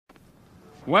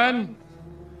When,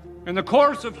 in the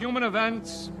course of human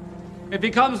events, it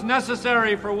becomes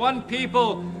necessary for one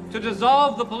people to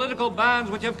dissolve the political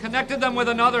bands which have connected them with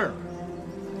another,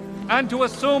 and to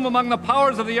assume among the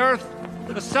powers of the earth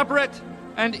the separate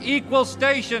and equal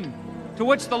station to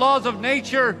which the laws of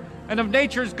nature and of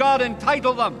nature's God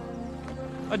entitle them,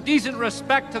 a decent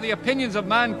respect to the opinions of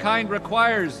mankind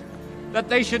requires that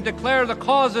they should declare the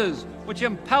causes which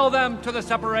impel them to the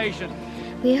separation.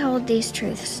 We hold these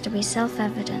truths to be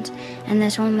self-evident, and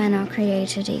that all men are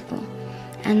created equal,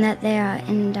 and that they are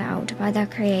endowed by their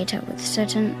Creator with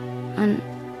certain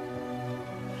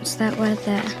What's that word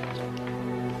there?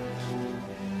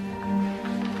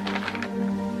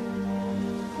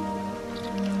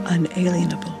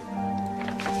 Unalienable.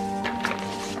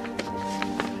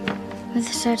 With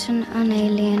certain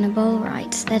unalienable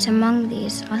rights, that among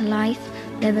these are life,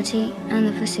 liberty, and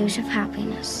the pursuit of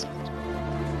happiness.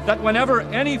 That whenever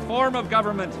any form of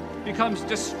government becomes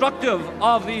destructive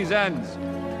of these ends,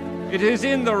 it is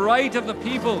in the right of the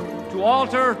people to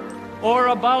alter or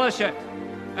abolish it,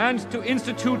 and to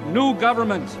institute new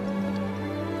government.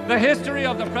 The history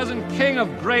of the present King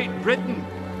of Great Britain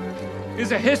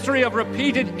is a history of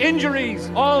repeated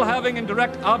injuries, all having in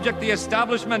direct object the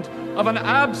establishment of an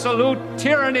absolute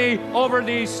tyranny over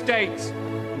these states.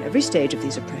 In every stage of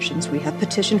these oppressions, we have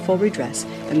petitioned for redress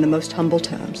in the most humble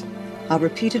terms. Our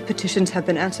repeated petitions have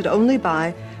been answered only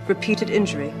by repeated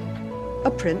injury.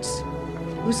 A prince,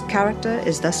 whose character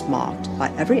is thus marked by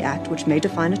every act which may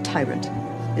define a tyrant,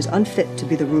 is unfit to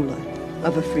be the ruler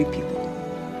of a free people.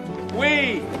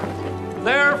 We,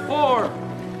 therefore,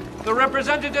 the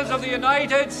representatives of the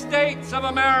United States of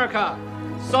America,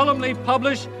 solemnly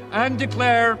publish and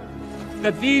declare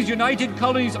that these united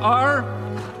colonies are,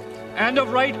 and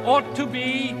of right ought to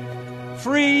be,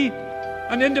 free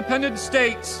and independent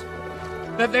states,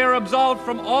 that they are absolved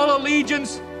from all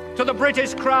allegiance to the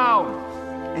British Crown.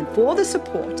 And for the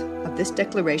support of this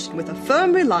declaration, with a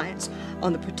firm reliance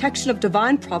on the protection of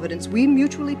divine providence, we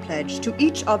mutually pledge to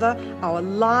each other our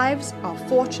lives, our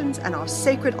fortunes, and our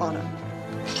sacred honor.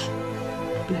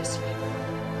 Bless you.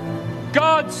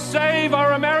 God save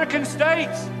our American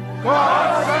states!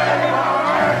 God save our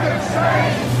American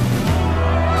states!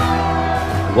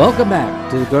 Welcome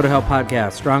back to the Go to Hell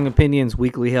podcast, strong opinions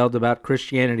weekly held about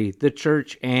Christianity, the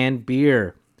church, and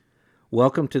beer.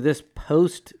 Welcome to this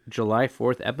post-July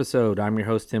 4th episode. I'm your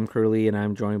host, Tim Curley, and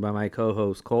I'm joined by my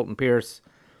co-host, Colton Pierce.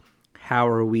 How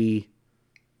are we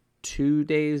 2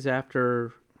 days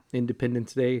after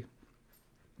Independence Day?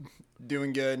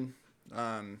 Doing good.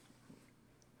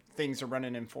 Things are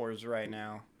running in fours right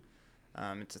now.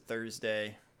 It's a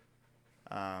Thursday,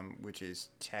 which is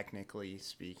technically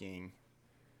speaking,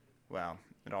 well,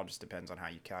 it all just depends on how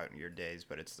you count your days,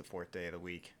 but it's the fourth day of the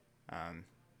week.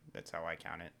 That's how I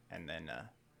count it. And then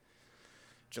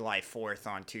July 4th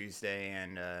on Tuesday.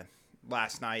 And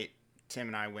last night, Tim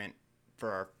and I went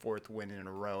for our fourth win in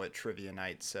a row at trivia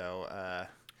night. So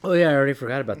Oh, yeah, I already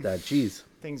forgot about that. Jeez.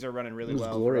 Things are running really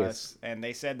well glorious for us. And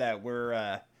they said that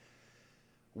we're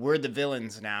the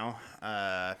villains now.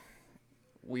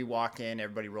 We walk in,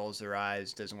 everybody rolls their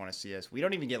eyes, doesn't want to see us. We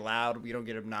don't even get loud. We don't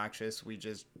get obnoxious. We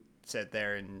just sit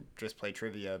there and just play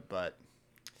trivia, but...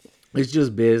 It's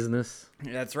just business.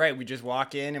 That's right. We just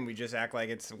walk in and we just act like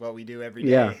it's what we do every day.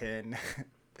 Yeah. And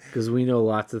Because we know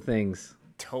lots of things.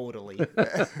 totally.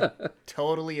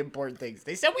 Totally important things.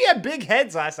 They said we had big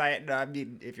heads last night. No, I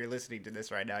mean, if you're listening to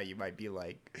this right now, you might be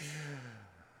like...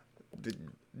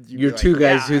 You're two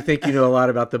guys yeah. who think you know a lot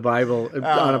about the Bible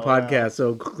on a podcast,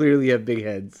 so clearly you have big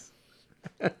heads.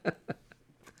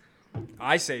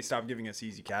 I say stop giving us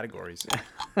easy categories.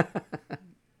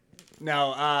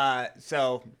 No,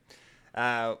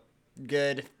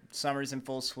 good. Summer's in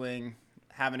full swing.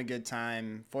 Having a good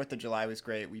time. 4th of July was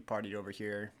great. We partied over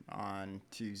here on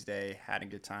Tuesday. Had a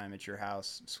good time at your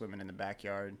house, swimming in the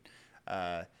backyard.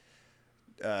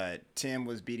 Tim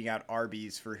was beating out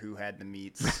Arby's for who had the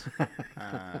meats.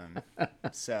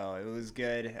 So it was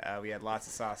good. We had lots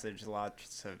of sausage,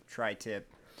 lots of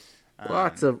tri-tip.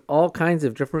 Lots of all kinds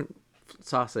of different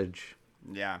sausage.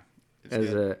 Yeah.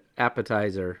 As an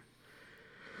appetizer.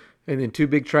 And then 2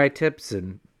 big tri-tips,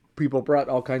 and people brought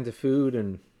all kinds of food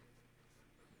and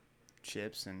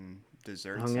chips and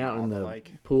desserts. Hung and out all in the the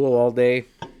like. pool all day.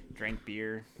 Drank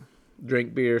beer.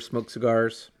 Smoked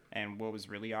cigars. And what was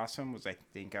really awesome was I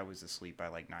think I was asleep by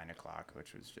like 9 o'clock,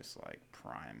 which was just like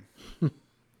prime.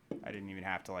 I didn't even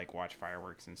have to like watch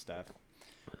fireworks and stuff.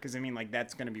 Because I mean, like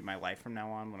that's gonna be my life from now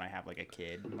on when I have like a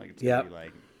kid. Like it's gonna be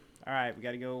like All right, we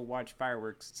got to go watch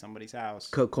fireworks at somebody's house.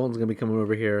 Colton's gonna be coming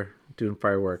over here doing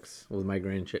fireworks with my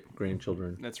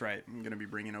grandchildren. That's right. I'm going to be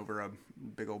bringing over a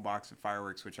big old box of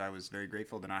fireworks, which I was very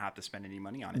grateful to not have to spend any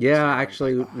money on it. Yeah, So I was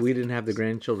actually, like, we didn't have the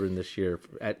grandchildren this year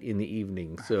in the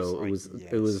evening, so like, it was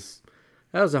yes.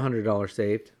 that was $100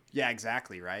 saved. Yeah,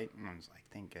 exactly, right? And I was like,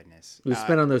 thank goodness. It was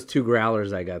spent on those 2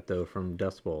 growlers I got though from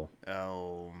Dust Bowl.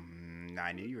 Oh,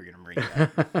 I knew you were going to bring it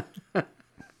up.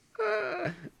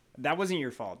 That wasn't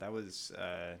your fault. That was,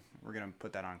 we're going to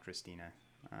put that on Christina.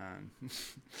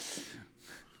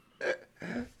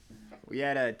 We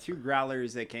had 2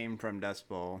 growlers that came from Dust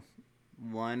Bowl.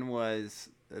 One was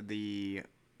the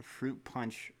Fruit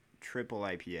Punch Triple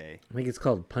IPA. I think it's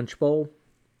called Punch Bowl.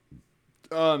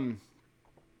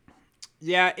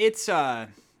 Yeah, it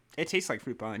tastes like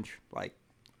fruit punch. Like,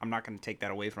 I'm not going to take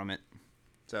that away from it.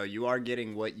 So you are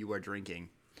getting what you are drinking.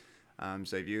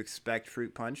 So if you expect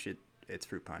fruit punch, it's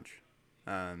fruit punch.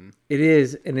 It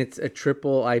is, and it's a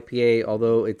triple IPA.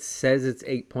 Although it says it's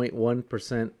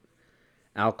 8.1%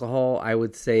 alcohol, I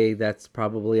would say that's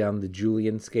probably on the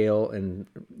Julian scale. And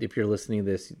if you're listening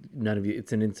to this, none of you,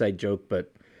 it's an inside joke,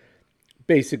 but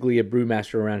basically a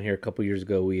brewmaster around here a couple years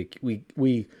ago,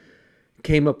 we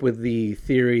came up with the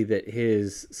theory that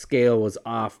his scale was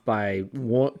off by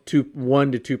 1 to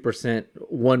 2%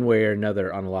 one way or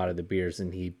another on a lot of the beers,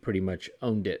 and he pretty much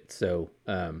owned it. So,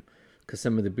 because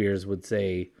some of the beers would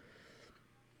say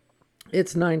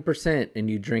it's 9%, and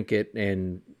you drink it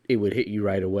and it would hit you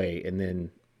right away, and then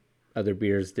other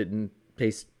beers didn't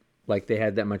taste like they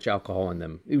had that much alcohol in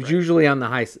them. It was usually on the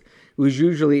high. It was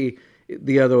usually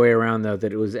the other way around, though,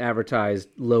 that it was advertised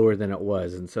lower than it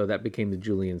was, and so that became the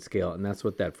Julian scale, and that's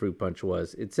what that fruit punch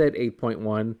was. It said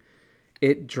 8.1.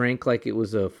 It drank like it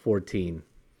was a 14.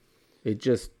 It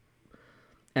just,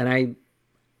 and I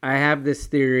have this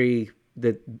theory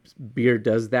that beer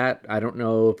does that. I don't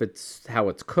know if it's how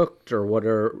it's cooked or what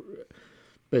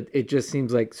but it just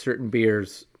seems like certain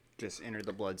beers Just enter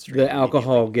the bloodstream. the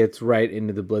alcohol gets right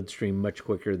into the bloodstream much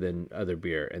quicker than other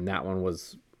beer, and that one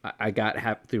was. I got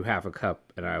through half a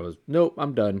cup, and I was, nope,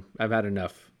 I'm done. I've had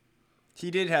enough.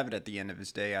 He did have it at the end of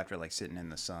his day after, like, sitting in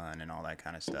the sun and all that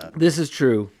kind of stuff. This is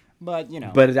true. But, you know.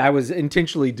 But I was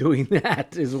intentionally doing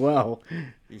that as well.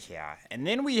 Yeah. And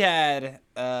then we had,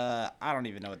 I don't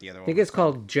even know what the other one was. I think it's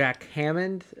called Jack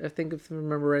Hammond, I think, if I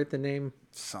remember right, the name.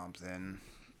 Something.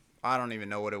 I don't even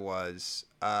know what it was.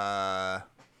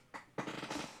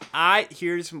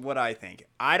 Here's what I think.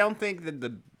 I don't think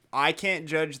that I can't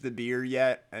judge the beer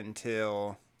yet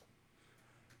until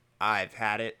I've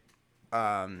had it,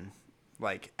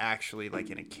 like actually like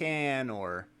in a can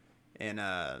or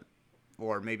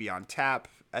or maybe on tap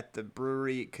at the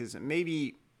brewery, because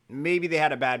maybe they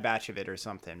had a bad batch of it or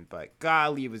something. But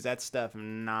golly, was that stuff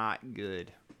not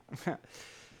good?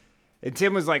 And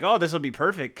Tim was like, "Oh, this will be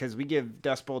perfect because we give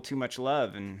Dust Bowl too much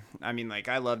love." And I mean, like,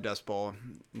 I love Dust Bowl,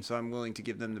 and so I'm willing to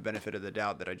give them the benefit of the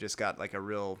doubt that I just got like a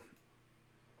real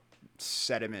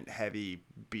sediment heavy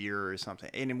beer or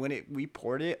something. And when we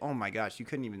poured it, oh my gosh, you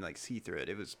couldn't even like see through it.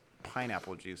 It was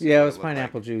pineapple juice. Yeah, it was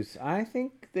pineapple juice. I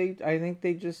think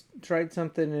they just tried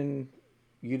something and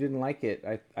you didn't like it.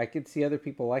 I could see other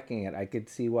people liking it. I could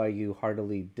see why you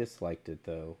heartily disliked it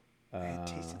though. It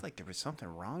tasted like there was something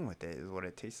wrong with it, is what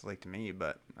it tasted like to me,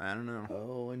 but I don't know.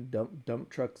 Oh, and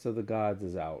Dump Trucks of the Gods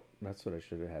is out. That's what I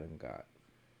should have had him got.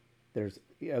 There's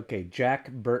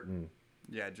Jack Burton.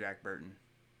 Yeah, Jack Burton.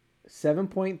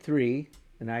 7.3,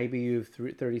 an IBU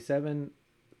of 37,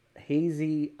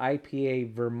 hazy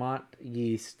IPA Vermont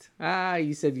yeast.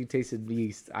 You said you tasted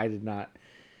yeast. I did not.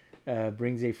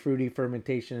 Brings a fruity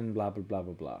fermentation, blah, blah, blah,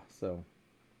 blah, blah. So,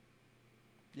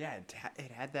 yeah,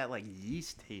 it had that like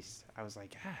yeast taste. I was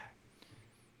like,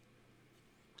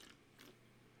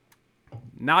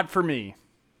 not for me.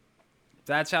 If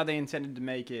that's how they intended to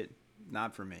make it,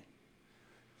 not for me.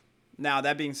 Now,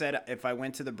 that being said, if I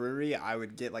went to the brewery, I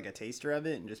would get like a taster of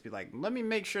it and just be like, let me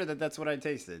make sure that that's what I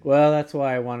tasted. Well, that's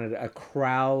why I wanted a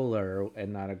crowler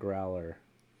and not a growler.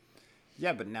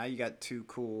 Yeah, but now you got 2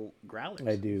 cool growlers.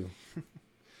 I do.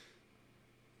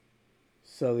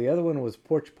 So the other one was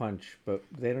Porch Punch, but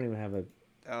they don't even have a...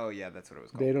 Oh, yeah, that's what it was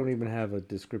called. They don't even have a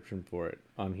description for it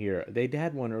on here. They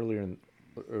had one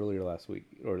earlier last week,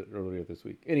 or earlier this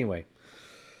week. Anyway.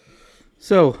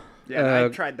 So... Yeah, I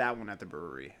tried that one at the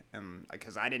brewery, and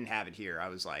because I didn't have it here, I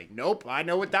was like, "Nope, I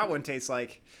know what that one tastes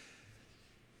like."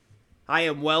 I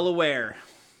am well aware.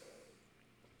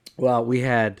 Well, we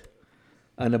had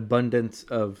an abundance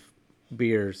of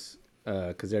beers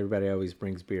because everybody always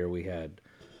brings beer. We had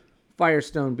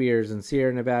Firestone beers and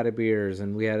Sierra Nevada beers,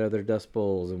 and we had other Dust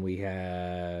Bowls, and we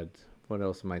had What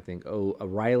else am I thinking? Oh,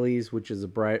 Riley's, which is a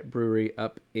brewery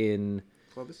up in...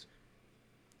 Clovis?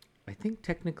 I think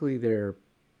technically they're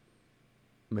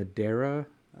Madera,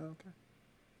 Oh, okay.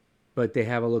 but they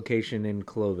have a location in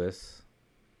Clovis.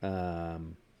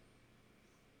 And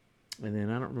then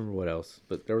I don't remember what else,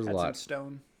 but there was a lot.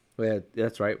 Stone.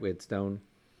 That's right. We had Stone.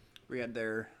 We had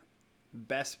their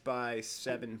Best Buy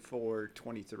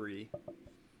 7-4-23.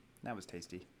 That was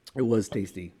tasty. It was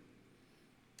tasty.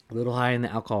 A little high in the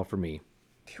alcohol for me.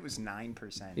 It was 9%.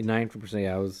 9%.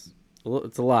 Yeah,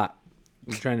 it's a lot.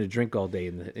 I'm trying to drink all day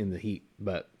in the heat,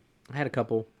 but I had a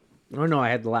couple. Oh no, I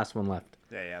had the last one left.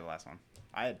 Yeah, the last one.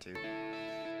 I had 2.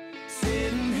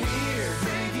 Sitting here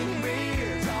drinking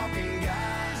beer, talking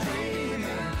guys, dreaming,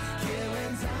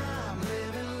 killing time,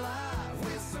 living life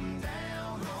with some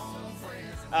down-home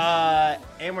friends.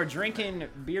 And we're drinking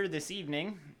beer this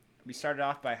evening. We started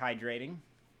off by hydrating.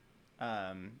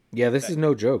 Yeah, this is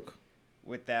no joke.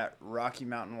 With that Rocky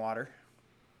Mountain water.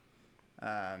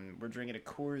 We're drinking a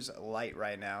Coors Light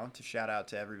right now to shout out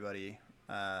to everybody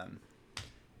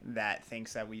that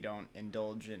thinks that we don't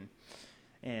indulge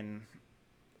in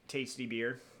tasty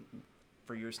beer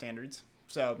for your standards.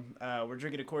 So we're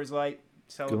drinking a Coors Light.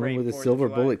 Going with a 4th of silver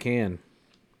July. bullet can.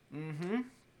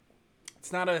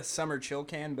 It's not a summer chill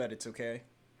can, but it's okay.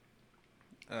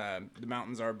 The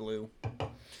mountains are blue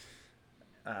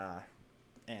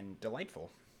and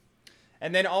delightful.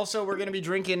 And then also we're going to be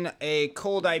drinking a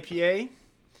cold IPA.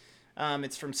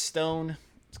 It's from Stone.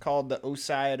 It's called the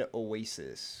Oside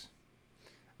Oasis,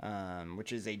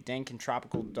 which is a dank and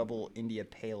tropical double India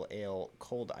Pale Ale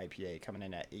cold IPA coming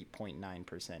in at 8.9%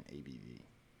 ABV.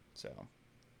 So,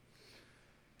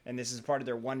 and this is part of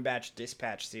their one batch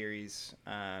dispatch series.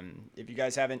 If you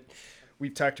guys haven't,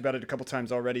 we've talked about it a couple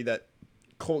times already that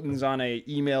Colton's on a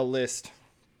email list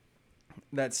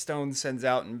that Stone sends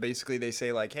out, and basically they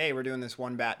say like, hey, we're doing this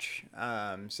one batch.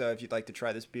 So if you'd like to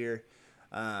try this beer,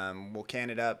 we'll can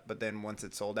it up, but then once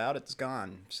it's sold out, it's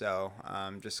gone. So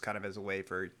just kind of as a way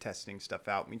for testing stuff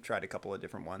out. We've tried a couple of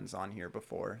different ones on here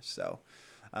before. So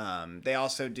they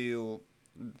also do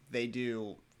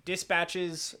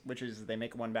dispatches, which is they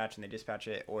make one batch and they dispatch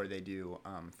it, or they do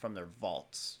from their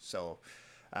vaults. So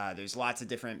there's lots of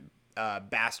different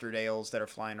bastard ales that are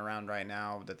flying around right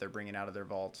now that they're bringing out of their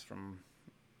vaults from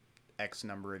X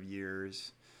number of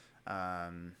years.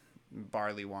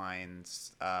 Barley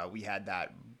wines. We had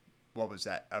that. What was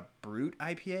that? A Brute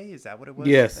IPA? Is that what it was?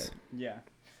 Yes. Yeah.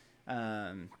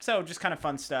 So just kind of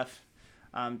fun stuff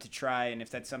to try. And if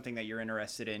that's something that you're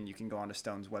interested in, you can go onto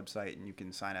Stone's website and you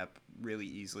can sign up really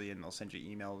easily, and they'll send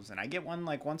you emails. And I get one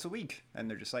like once a week, and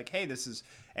they're just like, hey, this is,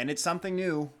 and it's something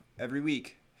new every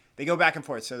week. They go back and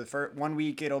forth. So the first 1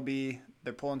 week it'll be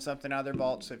they're pulling something out of their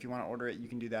vault. So if you want to order it, you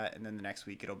can do that. And then the next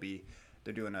week it'll be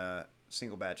they're doing a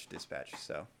single batch dispatch.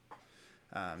 So,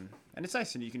 and it's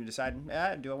nice, and you can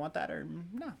decide, do I want that or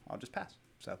no? I'll just pass.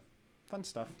 So, fun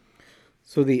stuff.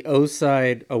 So the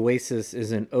Oside Oasis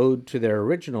is an ode to their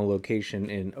original location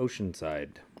in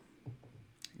Oceanside,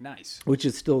 Nice. which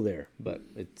is still there, but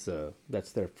it's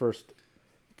that's their first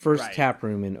Right. tap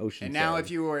room in Oceanside. And now, if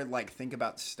you were like think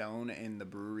about Stone and the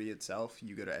brewery itself,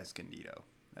 you go to Escondido.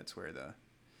 That's where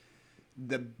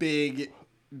the big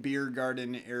beer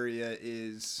garden area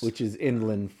is. which is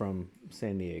inland from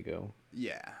San Diego.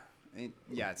 Yeah.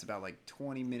 It's about like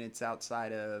 20 minutes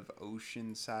outside of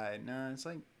Oceanside. No, it's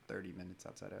like 30 minutes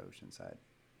outside of Oceanside.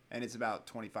 And it's about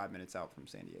 25 minutes out from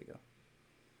San Diego.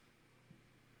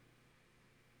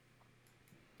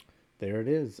 There it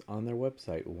is on their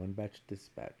website. One batch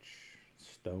dispatch.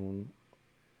 Stone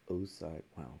Oside.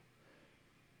 Wow.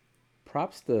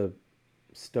 Props to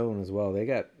Stone as well. They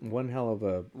got one hell of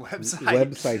a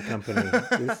website company.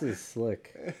 This is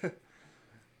slick.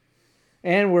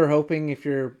 And we're hoping, if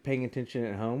you're paying attention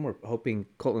at home, we're hoping,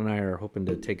 Colton and I are hoping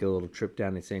to take a little trip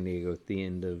down to San Diego at the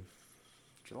end of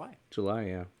July,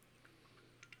 yeah.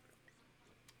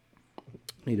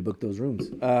 Need to book those rooms.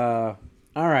 All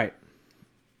right.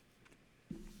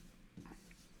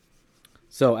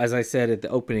 So, as I said at the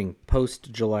opening,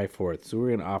 post July 4th. So, we're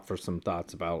going to offer some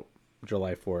thoughts about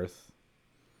July 4th.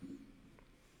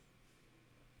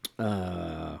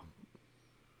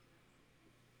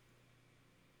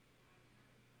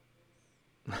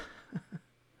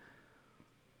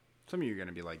 Some of you are going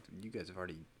to be like, you guys have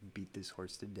already beat this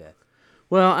horse to death.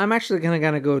 Well, I'm actually going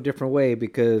to go a different way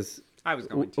because I was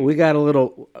going to. we got a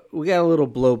little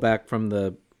blowback from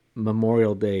the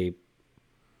Memorial Day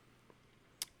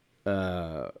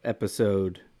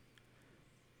episode.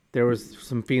 There was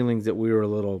some feelings that we were a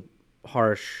little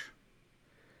harsh,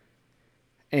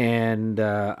 and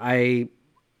I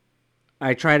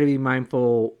try to be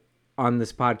mindful on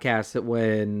this podcast that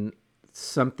when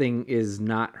something is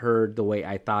not heard the way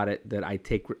I thought it, that I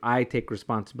take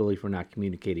responsibility for not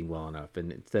communicating well enough,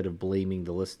 and instead of blaming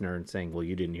the listener and saying, well,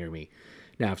 you didn't hear me.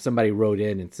 Now, if somebody wrote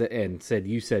in and said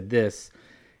you said this,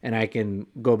 and I can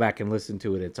go back and listen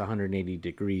to it, it's 180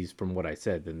 degrees from what I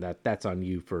said, then that's on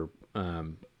you for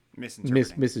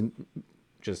Misinterpreting.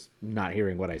 just not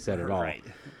hearing what I said at all. Right.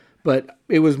 But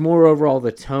it was more overall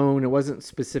the tone. It wasn't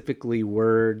specifically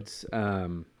words.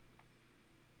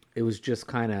 It was just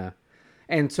kind of,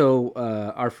 and so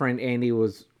our friend Andy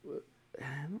was,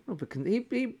 I don't know if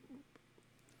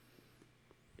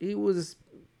he was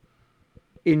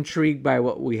intrigued by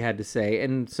what we had to say,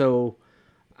 and so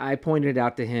I pointed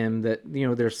out to him that, you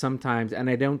know, there's sometimes, and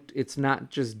it's not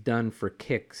just done for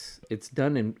kicks. It's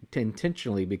done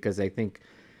intentionally, because I think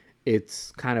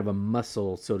it's kind of a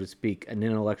muscle, so to speak, an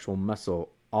intellectual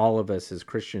muscle all of us as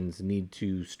Christians need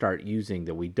to start using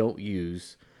that we don't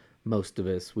use. Most of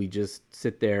us, we just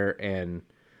sit there and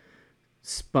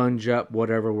sponge up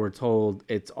whatever we're told.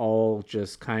 It's all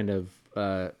just kind of,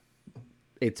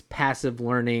 it's passive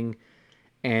learning,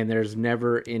 and there's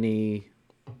never any,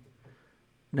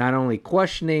 not only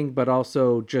questioning, but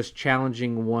also just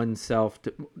challenging oneself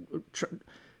to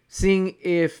seeing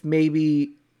if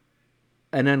maybe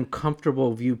an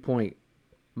uncomfortable viewpoint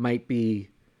might be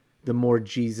the more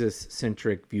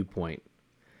Jesus-centric viewpoint.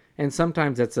 And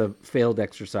sometimes that's a failed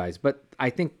exercise. But I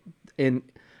think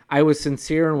I was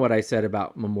sincere in what I said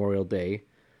about Memorial Day.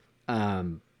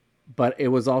 But it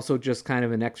was also just kind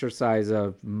of an exercise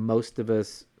of most of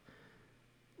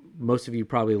you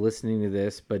probably listening to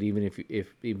this, but even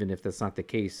if that's not the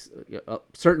case,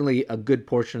 certainly a good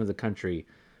portion of the country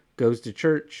goes to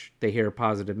church, they hear a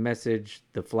positive message,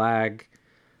 the flag,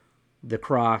 the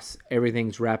cross,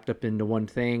 everything's wrapped up into one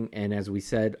thing. And as we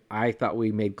said, I thought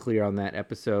we made clear on that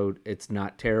episode, it's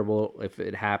not terrible if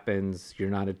it happens.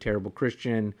 You're not a terrible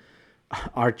Christian.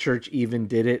 Our church even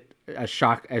did it.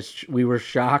 We were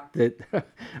shocked that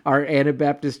our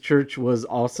Anabaptist church was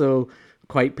also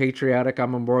quite patriotic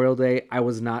on Memorial Day. I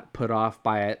was not put off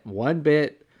by it one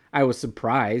bit. I was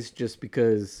surprised just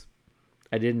because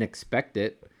I didn't expect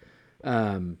it.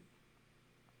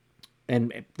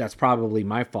 And that's probably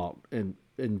my fault, and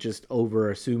just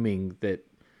over assuming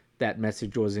that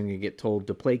message wasn't going to get told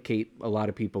to placate a lot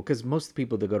of people, because most of the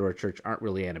people that go to our church aren't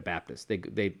really Anabaptists.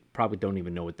 They probably don't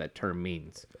even know what that term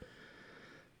means.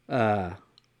 But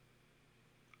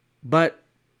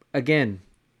again,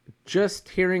 just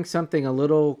hearing something a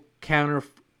little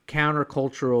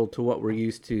countercultural to what we're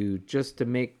used to, just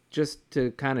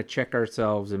to kind of check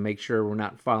ourselves and make sure we're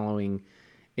not following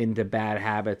into bad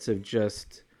habits of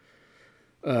just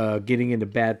getting into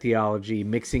bad theology,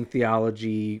 mixing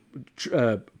theology,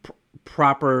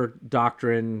 proper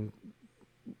doctrine,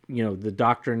 you know, the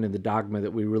doctrine and the dogma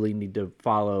that we really need to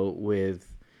follow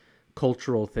with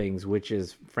cultural things, which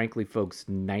is, frankly, folks,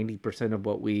 90% of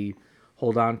what we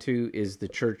hold on to is the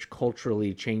church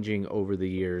culturally changing over the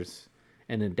years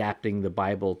and adapting the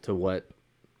Bible to what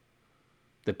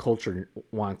the culture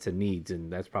wants and needs.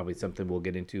 And that's probably something we'll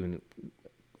get into in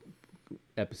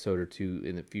episode or two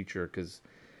in the future, because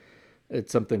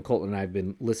it's something Colton and I have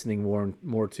been listening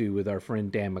more to with our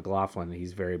friend Dan McLaughlin.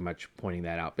 He's very much pointing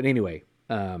that out. But anyway,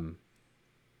 and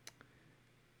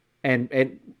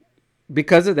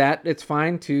because of that, it's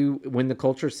fine to, when the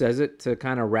culture says it, to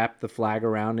kind of wrap the flag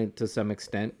around it to some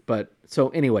extent. But so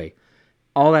anyway,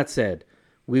 all that said,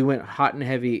 we went hot and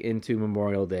heavy into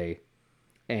Memorial Day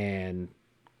and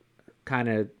kind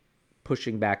of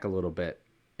pushing back a little bit.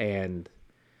 And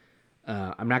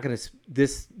I'm not going to,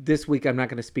 this week, I'm not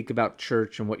going to speak about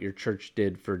church and what your church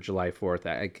did for July 4th.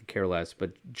 I could care less.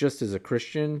 But just as a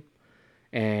Christian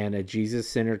and a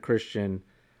Jesus-centered Christian,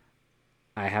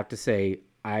 I have to say,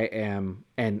 I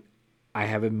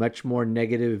have a much more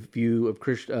negative view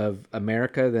of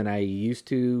America than I used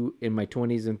to in my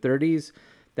 20s and 30s.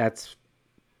 That's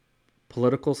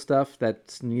political stuff.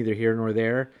 That's neither here nor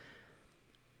there.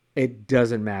 It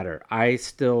doesn't matter. I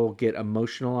still get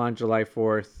emotional on July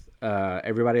 4th.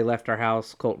 Everybody left our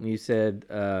house. Colton, you said,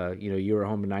 you were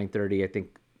home at 9:30. I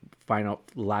think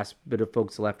last bit of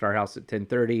folks left our house at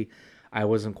 10:30. I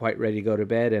wasn't quite ready to go to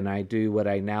bed, and I do what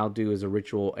I now do as a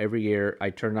ritual every year. I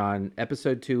turn on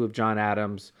episode 2 of John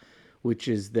Adams, which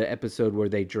is the episode where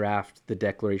they draft the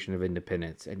Declaration of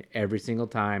Independence. And every single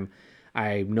time,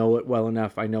 I know it well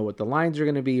enough. I know what the lines are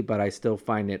going to be, but I still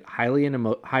find it highly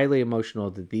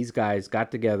emotional that these guys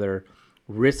got together,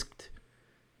 risked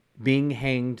being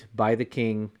hanged by the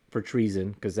king for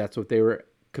treason, because that's what they were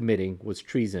committing, was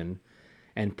treason,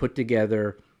 and put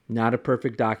together not a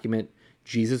perfect document,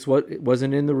 Jesus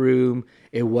wasn't in the room.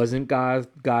 It wasn't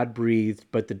God breathed,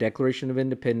 but the Declaration of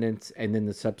Independence and then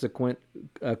the subsequent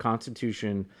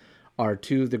Constitution are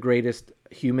two of the greatest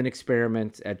human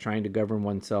experiments at trying to govern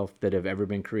oneself that have ever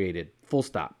been created. Full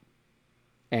stop.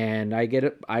 And I get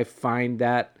it. I find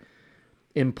that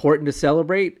important to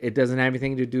celebrate. It doesn't have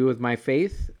anything to do with my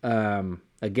faith.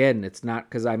 Again, it's not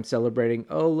because I'm celebrating,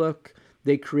 oh, look,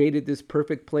 they created this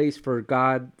perfect place for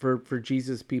God, for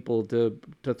Jesus people to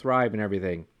thrive and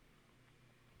everything.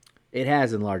 It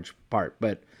has in large part,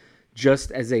 but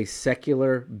just as a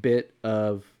secular bit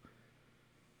of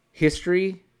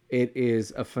history, it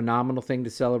is a phenomenal thing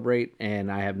to celebrate,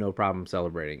 and I have no problem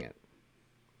celebrating it.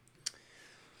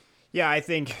 Yeah, I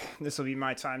think this will be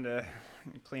my time to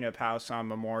clean up house on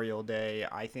Memorial Day.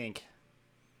 I think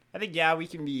yeah, we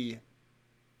can be,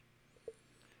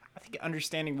 I think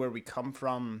understanding where we come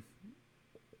from,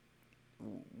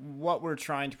 what we're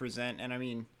trying to present, and I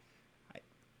mean,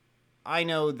 I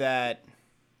know that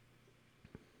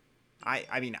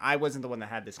I mean, I wasn't the one that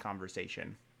had this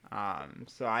conversation,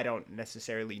 so I don't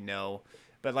necessarily know,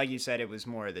 but like you said, it was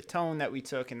more of the tone that we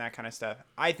took and that kind of stuff.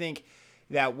 I think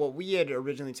that what we had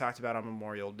originally talked about on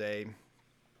Memorial Day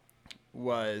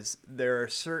was there are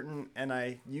certain, and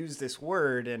I use this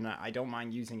word and I don't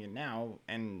mind using it now,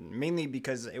 and mainly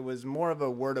because it was more of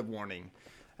a word of warning.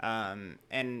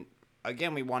 And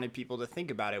again, we wanted people to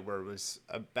think about it, where it was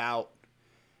about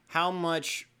how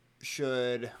much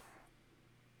should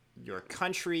your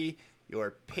country,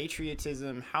 your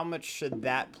patriotism, how much should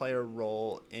that play a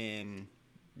role in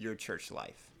your church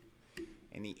life?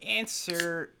 And the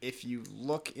answer, if you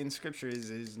look in Scripture,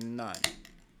 is none.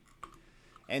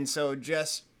 And so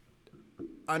just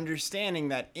understanding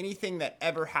that anything that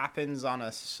ever happens on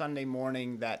a Sunday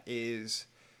morning that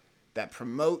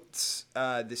promotes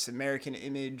this American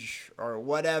image or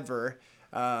whatever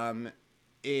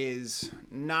is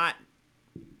not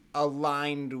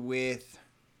aligned with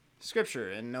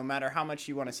Scripture. And no matter how much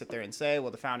you want to sit there and say,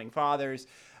 well, the founding fathers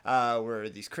were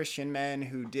these Christian men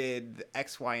who did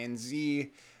X, Y, and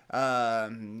Z,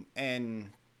 and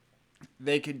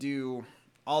they could do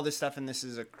all this stuff, and this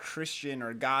is a Christian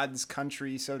or God's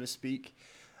country, so to speak.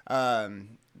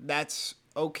 That's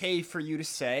okay for you to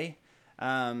say.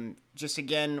 Just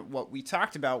again, what we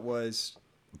talked about was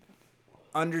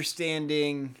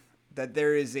understanding that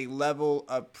there is a level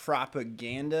of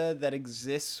propaganda that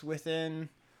exists within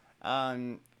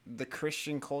the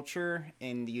Christian culture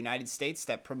in the United States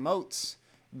that promotes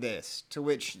this, to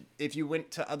which if you went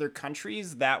to other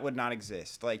countries, that would not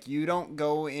exist. Like, you don't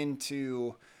go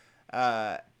into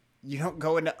other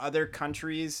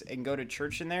countries and go to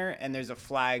church in there and there's a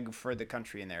flag for the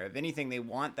country in there. If anything, they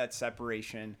want that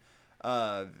separation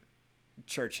of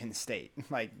church and state.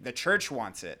 Like, the church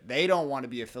wants it. They don't want to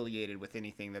be affiliated with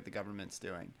anything that the government's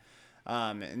doing,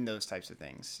 and those types of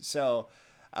things. So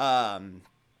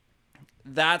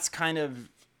that's kind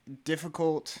of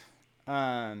difficult,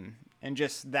 and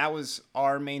just that was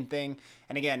our main thing.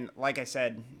 And again, like I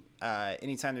said,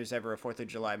 anytime there's ever a 4th of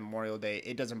July, Memorial Day,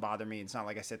 it doesn't bother me. It's not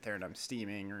like I sit there and I'm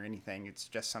steaming or anything. It's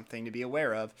just something to be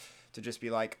aware of, to just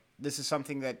be like, this is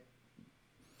something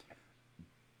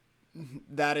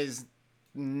that is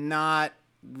not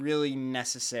really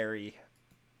necessary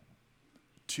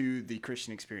to the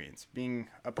Christian experience. Being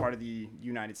a part of the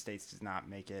United States does not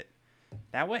make it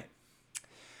that way.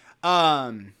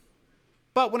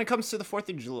 But when it comes to the 4th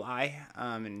of July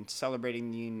and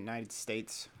celebrating the United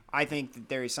States, I think that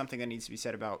there is something that needs to be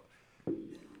said about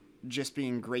just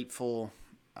being grateful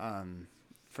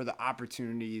for the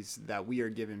opportunities that we are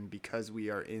given because we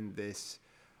are in this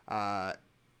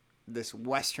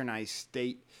westernized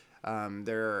state.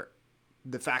 The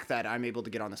fact that I'm able to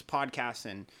get on this podcast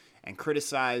and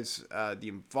criticize the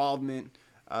involvement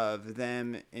of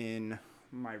them in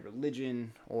my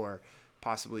religion, or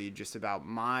possibly just about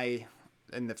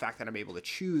and the fact that I'm able to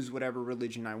choose whatever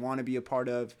religion I want to be a part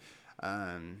of,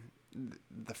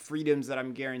 the freedoms that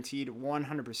I'm guaranteed,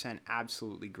 100%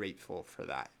 absolutely grateful for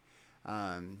that.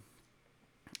 And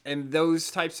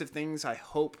those types of things, I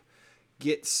hope,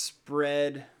 get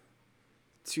spread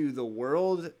to the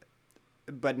world,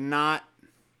 but not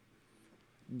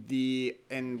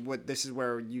this is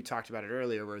where you talked about it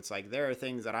earlier, where it's like, there are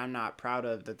things that I'm not proud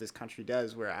of that this country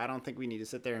does, where I don't think we need to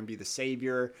sit there and be the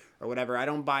savior or whatever. I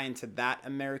don't buy into that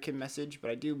American message,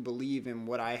 but I do believe in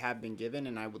what I have been given,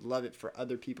 and I would love it for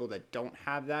other people that don't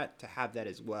have that to have that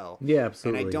as well. Yeah,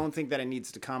 absolutely. And I don't think that it needs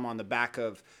to come on the back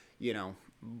of,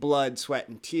 blood, sweat,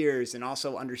 and tears, and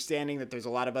also understanding that there's a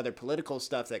lot of other political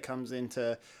stuff that comes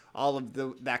into all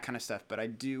of that kind of stuff. But I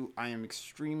am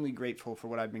extremely grateful for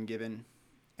what I've been given.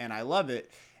 and I love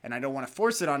it, and I don't want to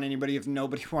force it on anybody if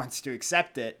nobody wants to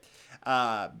accept it.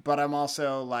 But I'm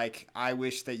also like, I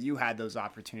wish that you had those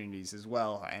opportunities as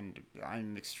well, and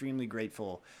I'm extremely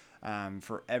grateful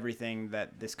for everything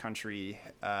that this country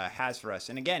has for us.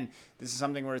 And again, this is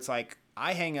something where it's like,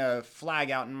 I hang a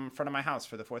flag out in front of my house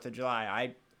for the 4th of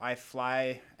July. I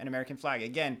fly an American flag.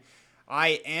 Again,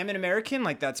 I am an American.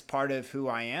 Like, that's part of who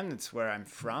I am. That's where I'm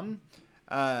from.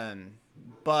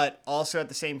 But also at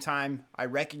the same time, I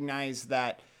recognize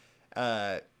that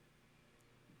I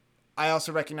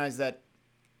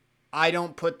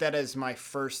don't put that as my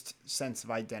first sense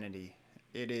of identity.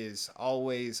 It is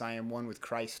always, I am one with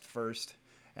Christ first,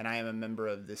 and I am a member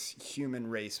of this human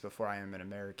race before I am an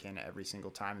American every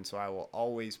single time. And so I will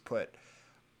always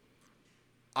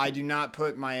I do not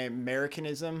put my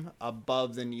Americanism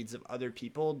above the needs of other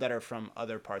people that are from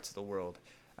other parts of the world,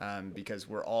 because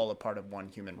we're all a part of one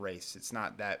human race. It's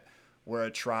not that we're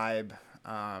a tribe,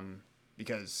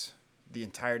 because the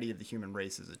entirety of the human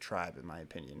race is a tribe, in my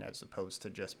opinion, as opposed to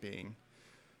just being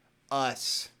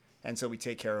us. And so we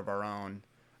take care of our own,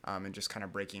 and just kind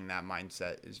of breaking that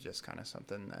mindset is just kind of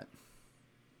something that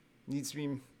needs to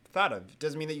be thought of. It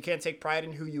doesn't mean that you can't take pride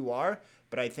in who you are,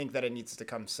 but I think that it needs to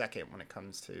come second when it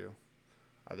comes to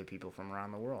other people from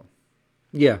around the world.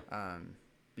 Yeah.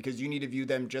 Because you need to view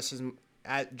them just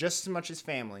as much as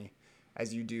family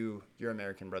as you do your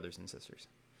American brothers and sisters.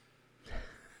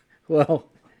 Well,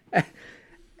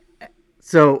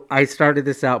 so I started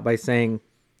this out by saying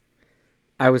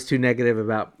I was too negative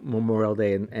about Memorial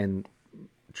Day and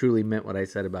truly meant what I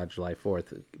said about July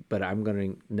 4th, but I'm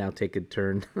going to now take a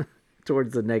turn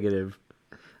towards the negative.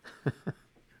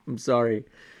 I'm sorry,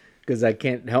 because I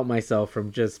can't help myself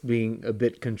from just being a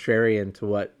bit contrarian to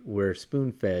what we're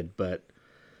spoon-fed. But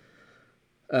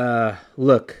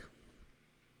look,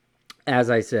 as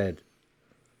I said,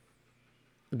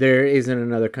 there isn't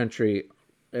another country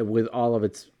with all of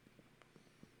its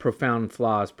profound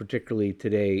flaws, particularly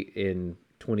today in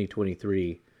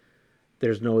 2023.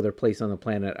 There's no other place on the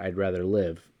planet I'd rather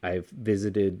live. I've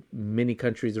visited many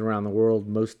countries around the world,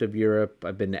 most of Europe.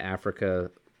 I've been to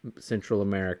Africa, Central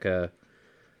America.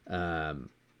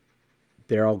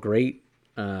 They're all great.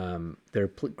 They're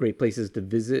great places to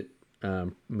visit,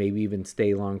 maybe even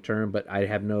stay long term. But I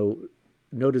have no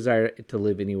desire to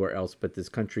live anywhere else but this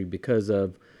country because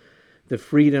of the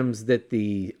freedoms that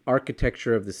the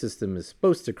architecture of the system is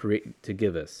supposed to create to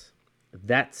give us.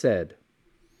 That said,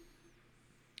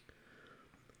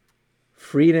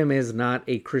 freedom is not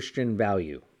a Christian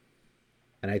value.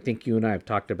 And I think you and I have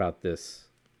talked about this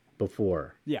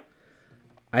before. Yeah.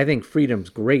 I think freedom's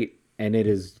great, and it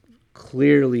is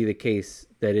clearly the case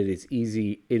that it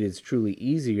is truly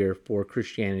easier for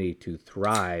Christianity to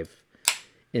thrive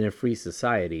in a free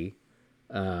society.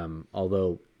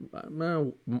 Although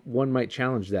one might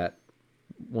challenge that.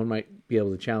 One might be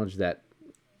able to challenge that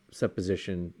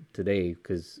supposition today,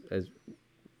 because as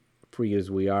free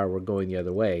as we are, we're going the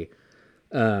other way.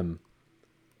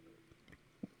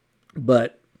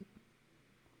 But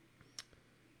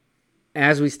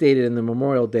as we stated in the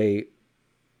Memorial Day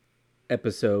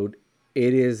episode,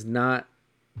 it is not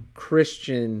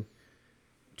Christian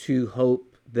to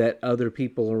hope that other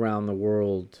people around the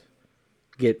world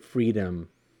get freedom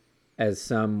as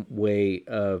some way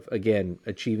of, again,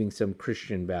 achieving some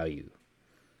Christian value.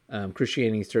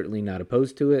 Christianity is certainly not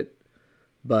opposed to it,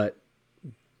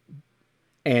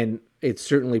 and it's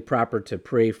certainly proper to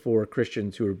pray for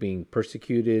Christians who are being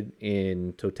persecuted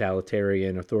in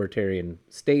totalitarian, authoritarian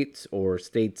states, or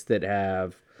states that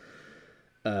have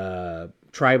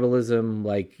tribalism,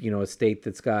 like, a state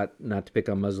that's got, not to pick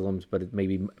on Muslims, but it may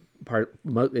be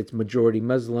it's majority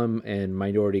Muslim and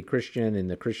minority Christian,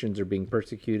 and the Christians are being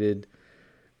persecuted.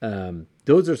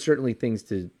 Those are certainly things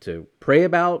to pray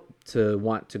about, to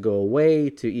want to go away,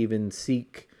 to even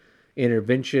seek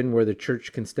intervention where the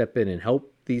church can step in and help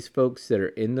these folks that are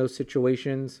in those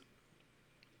situations.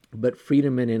 But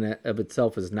freedom in and of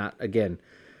itself is not, again,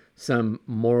 some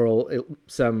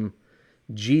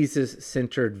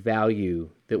Jesus-centered value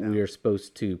that we are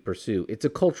supposed to pursue. It's a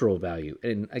cultural value.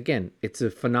 And again, it's a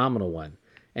phenomenal one.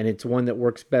 And it's one that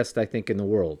works best, I think, in the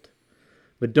world.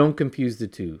 But don't confuse the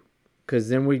two, because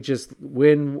then we're just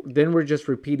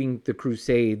repeating the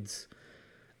Crusades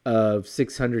of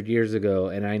 600 years ago.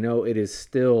 And I know it is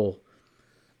still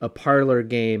a parlor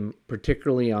game,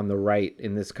 particularly on the right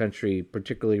in this country,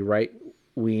 particularly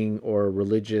right-wing or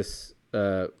religious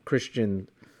Christian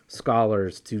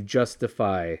scholars, to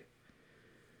justify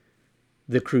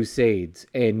the Crusades.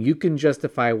 And you can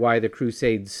justify why the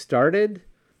Crusades started,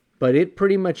 but it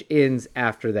pretty much ends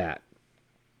after that.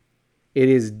 It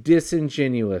is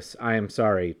disingenuous, I am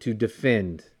sorry, to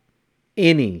defend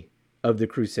any of the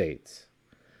Crusades.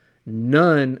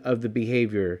 None of the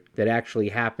behavior that actually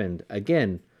happened,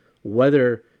 again,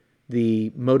 whether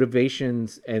the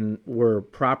motivations were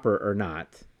proper or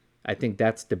not, I think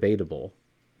that's debatable.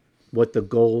 What the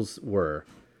goals were.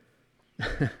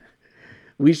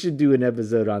 We should do an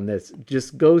episode on this.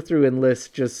 Just go through and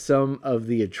list just some of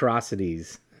the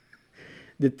atrocities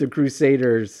that the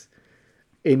Crusaders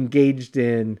engaged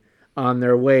in on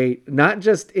their way, not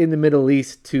just in the Middle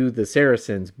East to the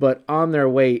Saracens, but on their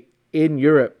way in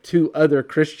Europe to other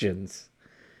Christians,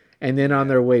 and then on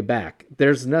their way back.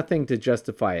 There's nothing to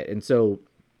justify it. And so,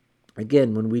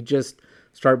 again, when we just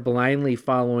start blindly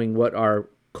following what our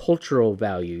cultural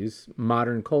values,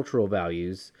 modern cultural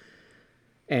values,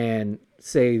 and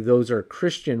say those are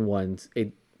Christian ones,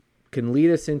 it can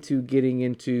lead us into getting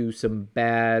into some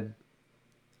bad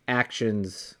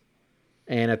actions.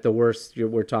 And at the worst,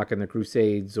 we're talking the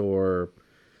Crusades or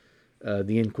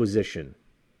the Inquisition.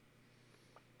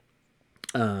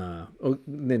 Well,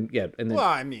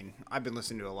 I mean, I've been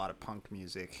listening to a lot of punk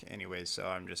music anyway, so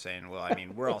I'm just saying, well, I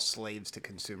mean, we're all slaves to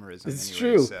consumerism It's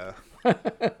anyway, true. So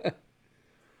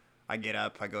I get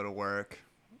up, I go to work,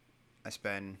 I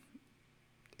spend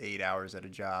 8 hours at a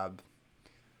job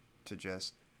to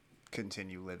just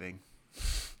continue living.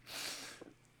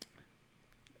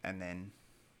 And then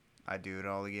I do it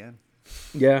all again.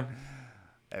 Yeah.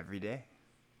 Every day.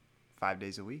 5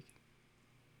 days a week.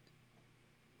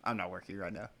 I'm not working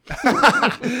right now.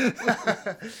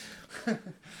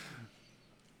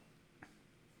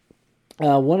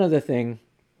 One other thing,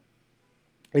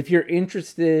 if you're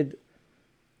interested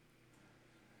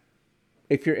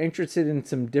in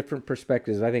some different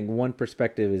perspectives, I think one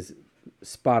perspective is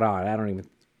spot on.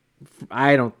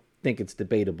 I don't think it's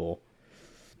debatable.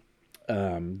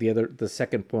 The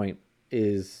second point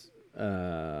is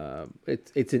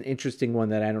it's an interesting one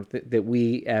that I don't that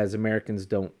we as Americans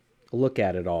don't look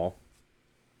at all,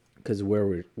 because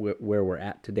where we're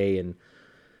at today, and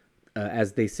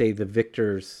as they say, the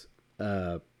victors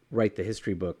write the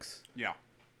history books. Yeah.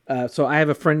 So I have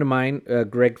a friend of mine,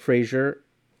 Greg Frazier.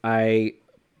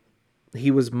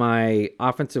 He was my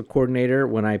offensive coordinator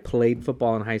when I played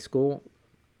football in high school.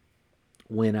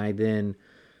 When I then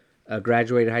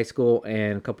graduated high school,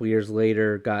 and a couple years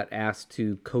later got asked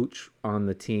to coach on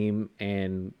the team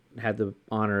and had the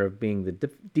honor of being the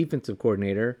defensive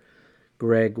coordinator,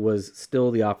 Greg was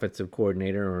still the offensive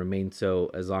coordinator and remained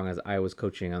so as long as I was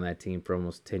coaching on that team for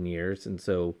almost 10 years. And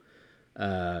so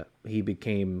he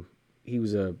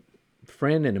was a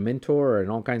friend and a mentor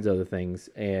and all kinds of other things.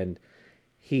 And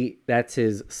that's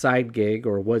his side gig,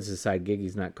 or was his side gig.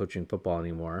 He's not coaching football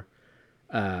anymore.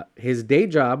 His day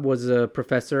job was a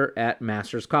professor at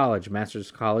Masters College. Masters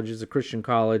College is a Christian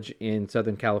college in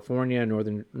Southern California,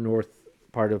 north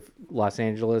part of Los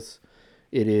Angeles.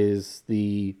 It is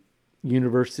the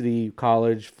university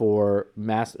college for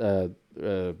John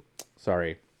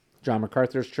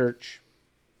MacArthur's church.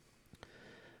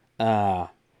 And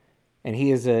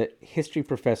he is a history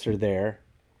professor there.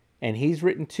 And he's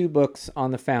written 2 books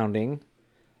on the founding.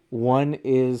 One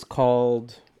is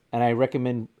called, and I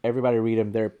recommend everybody read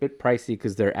them. They're a bit pricey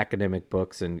because they're academic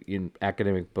books, and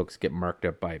academic books get marked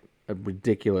up by a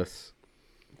ridiculous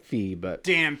fee. But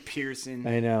damn Pearson.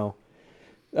 I know.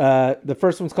 The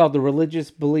first one's called The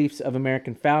Religious Beliefs of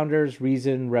American Founders,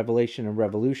 Reason, Revelation, and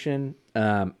Revolution.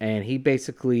 And he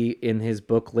basically, in his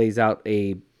book, lays out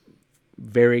a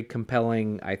very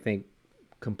compelling, I think,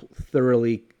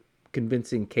 thoroughly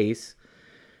convincing case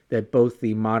that both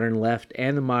the modern left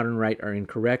and the modern right are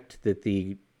incorrect, that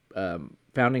the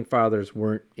founding fathers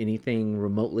weren't anything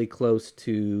remotely close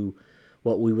to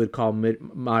what we would call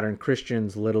modern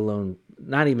Christians, let alone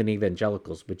not even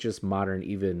evangelicals, but just modern,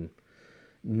 even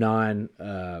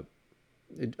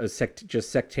just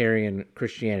sectarian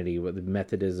Christianity, with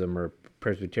Methodism or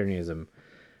Presbyterianism,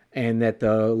 and that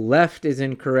the left is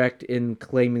incorrect in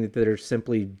claiming that they're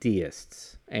simply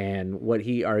deists. And what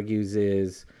he argues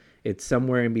is it's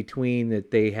somewhere in between,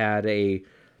 that they had a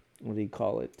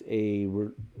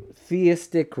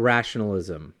theistic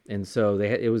rationalism. And so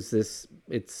this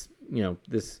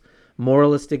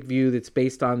moralistic view that's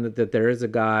based on that there is a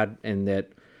God, and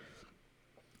that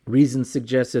reason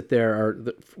suggests that there are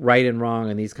right and wrong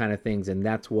and these kind of things, and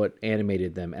that's what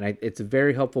animated them. And it's a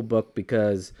very helpful book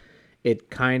because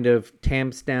it kind of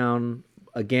tamps down,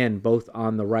 again, both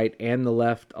on the right and the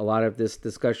left, a lot of this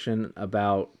discussion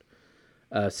about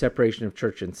separation of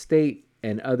church and state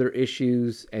and other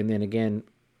issues. And then again,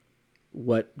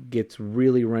 what gets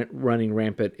really running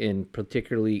rampant in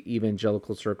particularly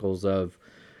evangelical circles, of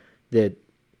that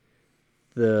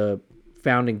the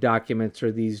founding documents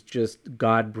are these just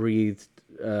God-breathed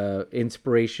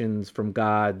inspirations from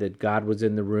God, that God was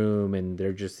in the room, and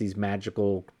they're just these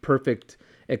magical, perfect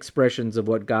expressions of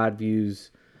what God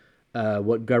views,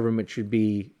 what government should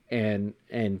be, and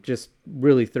just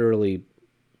really thoroughly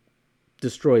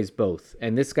destroys both.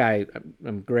 And this guy,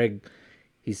 Greg,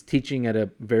 he's teaching at a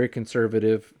very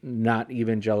conservative, not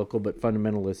evangelical, but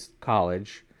fundamentalist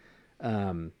college.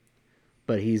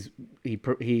 But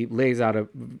he lays out a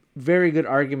very good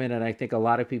argument, and I think a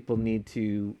lot of people need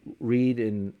to read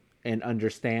and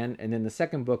understand. And then the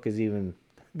second book is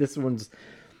this one's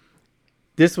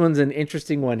an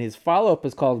interesting one. His follow-up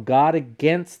is called God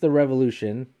Against the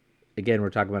Revolution. Again, we're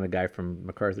talking about a guy from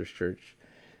MacArthur's church.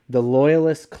 The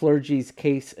Loyalist Clergy's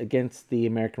Case Against the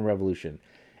American Revolution.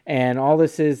 And all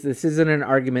this isn't an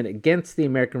argument against the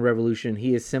American Revolution.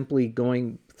 He is simply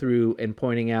going through and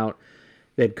pointing out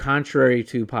that contrary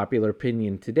to popular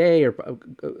opinion today,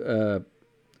 or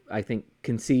I think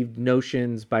conceived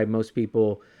notions by most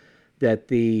people, that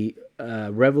the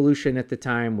revolution at the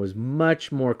time was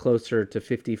much more closer to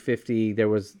 50-50. There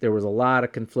was a lot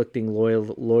of conflicting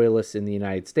loyalists in the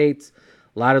United States.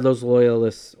 A lot of those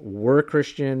loyalists were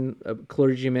Christian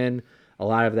clergymen. A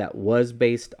lot of that was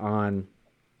based on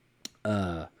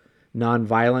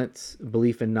nonviolence,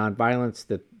 belief in nonviolence,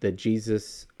 that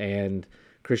Jesus and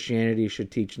Christianity should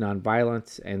teach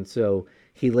nonviolence. And so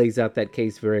he lays out that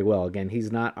case very well. Again,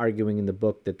 he's not arguing in the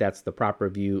book that that's the proper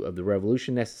view of the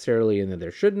revolution necessarily, and that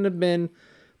there shouldn't have been,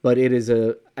 but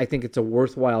I think it's a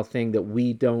worthwhile thing that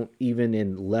we don't, even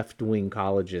in left-wing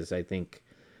colleges, I think,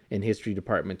 in history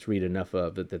departments, read enough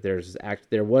of it, that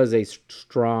there was a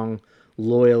strong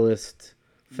loyalist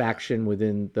faction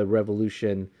within the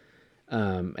revolution,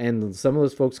 and some of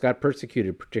those folks got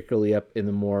persecuted, particularly up in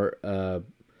the more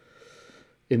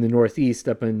in the Northeast,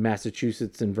 up in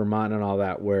Massachusetts and Vermont and all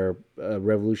that, where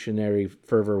revolutionary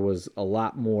fervor was a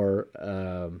lot more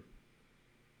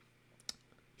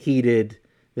heated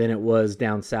than it was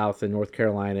down south in North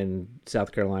Carolina and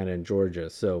South Carolina and Georgia.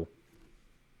 So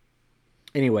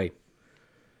anyway,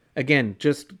 again,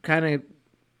 just kind of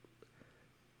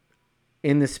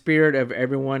in the spirit of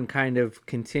everyone kind of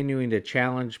continuing to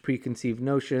challenge preconceived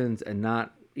notions, and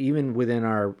not even within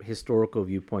our historical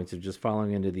viewpoints of just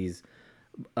falling into these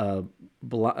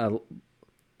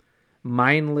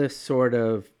mindless sort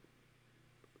of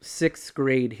sixth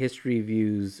grade history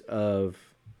views of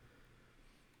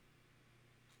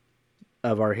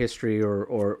our history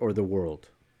or the world,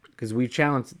 because we've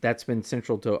challenged, that's been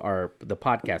central to the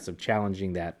podcast, of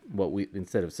challenging that, what we,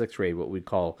 instead of sixth grade, what we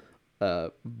call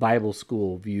Bible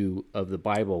school view of the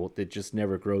Bible, that just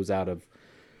never grows out of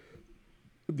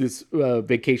this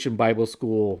vacation Bible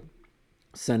school,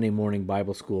 Sunday morning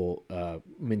Bible school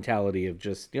mentality of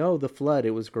just, the flood,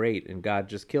 it was great, and God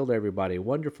just killed everybody,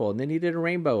 wonderful, and then he did a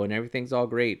rainbow and everything's all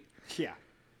great. Yeah.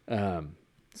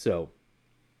 So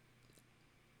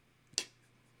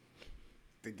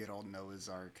the good old Noah's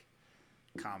Ark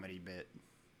comedy bit.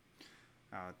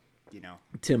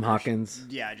 Tim Hawkins.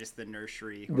 Yeah, just the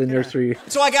nursery. Nursery.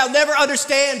 So I'll never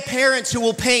understand parents who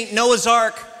will paint Noah's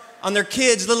Ark on their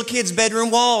little kids'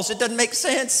 bedroom walls. It doesn't make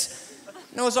sense.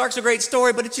 Noah's Ark's a great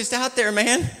story, but it's just out there,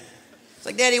 man. It's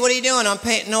like, Daddy, what are you doing? I'm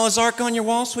painting Noah's Ark on your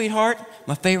wall, sweetheart.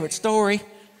 My favorite story.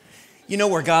 You know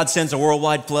where God sends a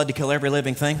worldwide flood to kill every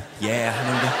living thing? Yeah.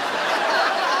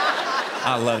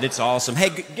 I love it. It's awesome. Hey,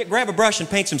 grab a brush and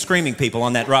paint some screaming people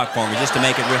on that rock for me, just to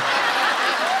make it real.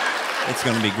 It's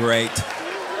going to be great.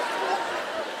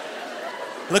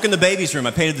 Look in the baby's room.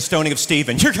 I painted the stoning of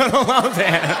Stephen. You're going to love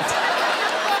that.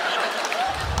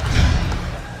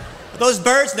 Those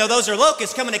birds, no, those are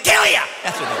locusts coming to kill you.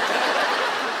 That's what they are.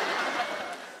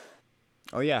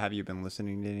 Oh, yeah. Have you been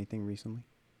listening to anything recently?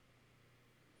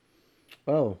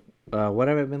 Oh, what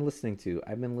have I been listening to?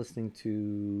 I've been listening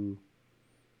to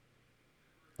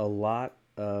a lot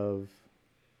of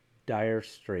Dire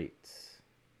Straits,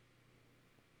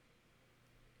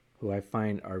 who I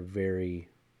find are very,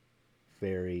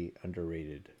 very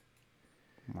underrated.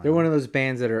 Wow. They're one of those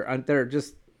bands that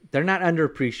they're not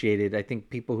underappreciated. I think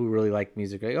people who really like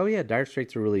music are like, oh yeah, Dire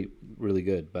Straits are really, really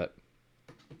good, but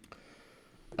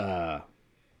they're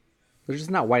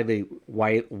just not widely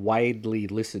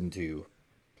listened to.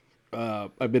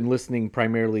 I've been listening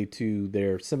primarily to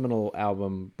their seminal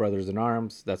album, Brothers in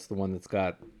Arms. That's the one that's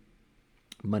got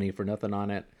Money for Nothing on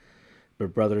it.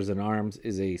 But Brothers in Arms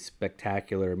is a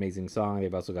spectacular, amazing song.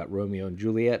 They've also got Romeo and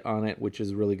Juliet on it, which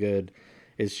is really good.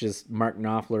 It's just Mark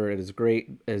Knopfler at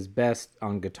his best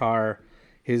on guitar.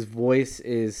 His voice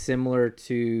is similar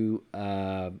to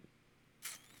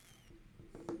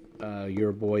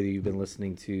your boy that you've been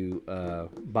listening to,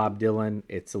 Bob Dylan.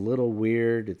 It's a little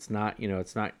weird. It's not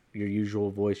your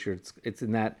usual voice. It's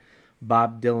in that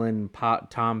Bob Dylan,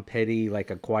 Tom Petty,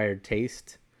 like acquired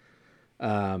taste.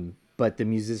 But the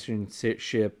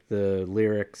musicianship, the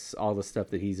lyrics, all the stuff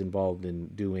that he's involved in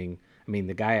doing. I mean,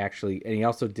 the guy actually, and he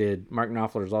also Mark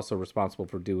Knopfler is also responsible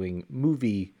for doing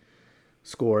movie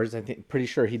scores. Pretty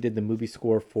sure he did the movie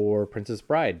score for Princess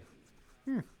Bride.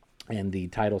 And the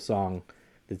title song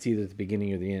that's either at the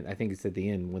beginning or the end. I think it's at the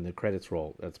end when the credits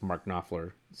roll. That's Mark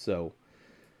Knopfler. So,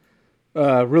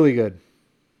 really good.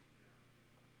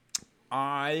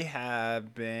 I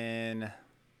have been,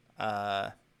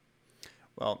 Fall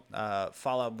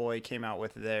Out Boy came out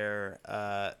with their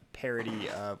parody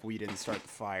of We Didn't Start the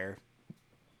Fire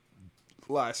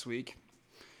last week.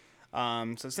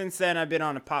 So since then, I've been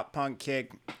on a pop punk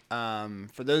kick.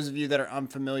 For those of you that are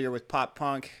unfamiliar with pop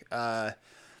punk,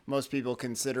 most people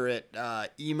consider it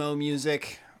emo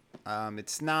music.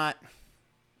 It's not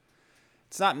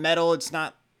metal. It's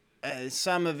not.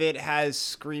 Some of it has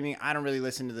screaming. I don't really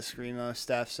listen to the screamo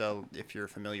stuff, so if you're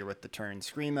familiar with the term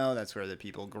screamo, that's where the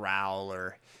people growl,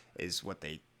 or is what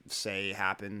they say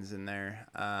happens in there,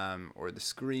 or the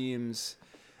screams.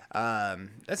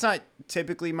 That's not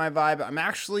typically my vibe. I'm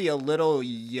actually a little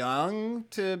young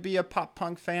to be a pop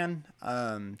punk fan.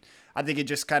 I think it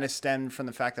just kind of stemmed from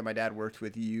the fact that my dad worked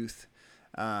with youth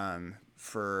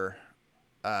for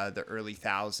the early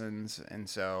thousands, and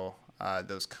so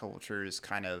those cultures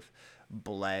kind of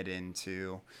bled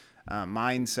into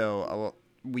mine. So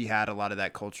we had a lot of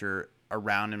that culture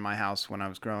around in my house when I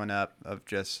was growing up, of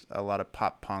just a lot of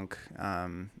pop punk.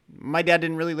 My dad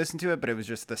didn't really listen to it, but it was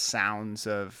just the sounds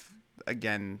of,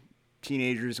 again,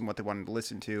 teenagers and what they wanted to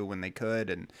listen to when they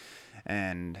could.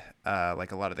 And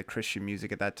like a lot of the Christian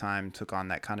music at that time took on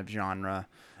that kind of genre.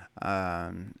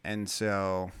 And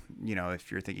so, you know,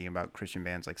 if you're thinking about Christian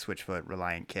bands like Switchfoot,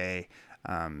 Reliant K,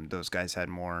 those guys had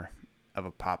more of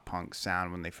a pop punk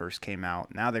sound when they first came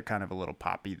out. Now they're kind of a little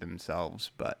poppy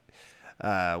themselves, but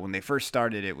when they first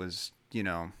started, it was, you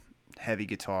know, heavy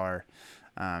guitar,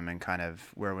 and kind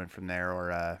of where it went from there.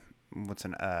 Or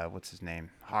what's his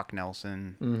name, Hawk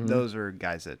Nelson. Mm-hmm. Those are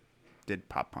guys that did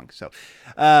pop punk. So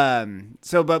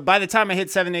but by the time I hit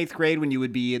 7th, 8th grade, when you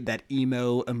would be that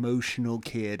emo, emotional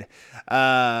kid,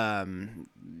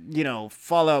 you know,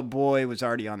 Fall Out Boy was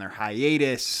already on their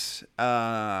hiatus.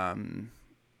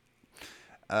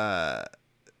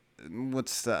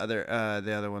 What's the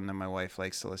other one that my wife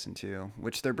likes to listen to,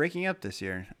 which they're breaking up this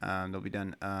year. They'll be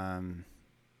done.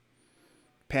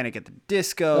 Panic at the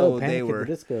Disco. At the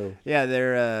Disco. Yeah,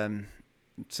 they're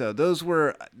so those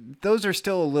are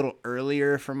still a little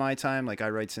earlier for my time. Like, I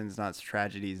Write Sins Not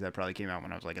Tragedies, that probably came out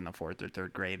when I was like in the 4th or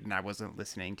 3rd grade, and I wasn't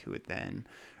listening to it then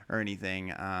or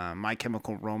anything. My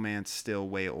Chemical Romance, still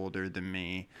way older than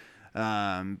me.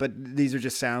 But these are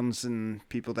just sounds and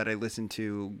people that I listened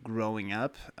to growing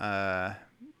up. And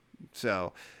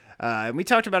we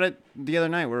talked about it the other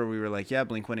night, where we were like, yeah,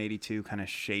 Blink-182 kind of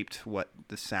shaped what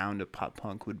the sound of pop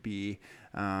punk would be,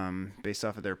 based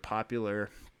off of their popular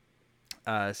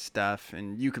stuff.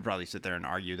 And you could probably sit there and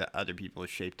argue that other people have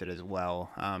shaped it as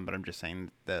well. But I'm just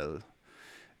saying,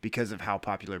 because of how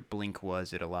popular Blink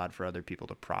was, it allowed for other people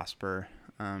to prosper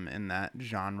in that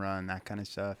genre and that kind of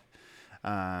stuff.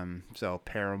 So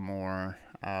Paramore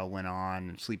went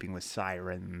on, Sleeping with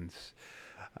Sirens,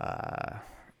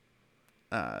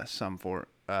 Sum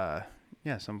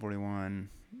 41,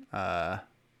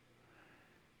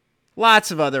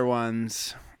 lots of other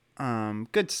ones.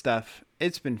 Good stuff.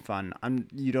 It's been fun.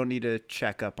 You don't need to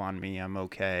check up on me. I'm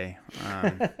okay.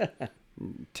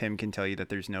 Tim can tell you that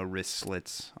there's no wrist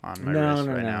slits on my wrist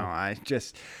right now. I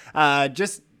just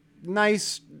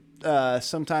nice.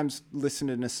 Sometimes listen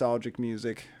to nostalgic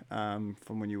music from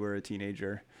when you were a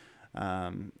teenager,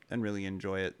 and really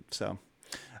enjoy it. So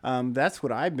that's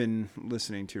what I've been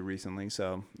listening to recently.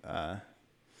 So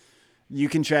you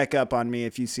can check up on me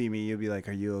if you see me. You'll be like,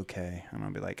 "Are you okay?" And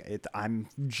I'll be like, "I'm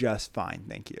just fine,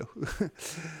 thank you."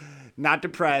 Not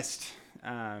depressed,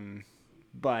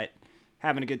 but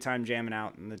having a good time jamming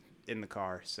out in the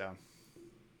car. So,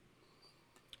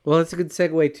 well, it's a good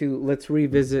segue to let's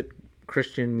revisit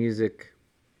Christian music.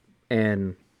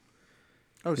 And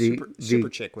Super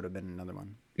Chick would have been another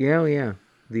one. Yeah,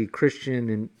 the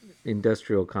Christian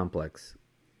industrial complex.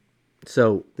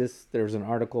 So there's an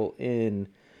article in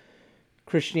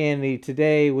Christianity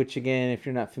Today, which, again, if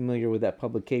you're not familiar with that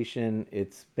publication,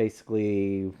 it's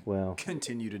basically, well,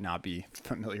 continue to not be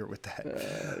familiar with that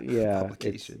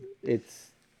publication. It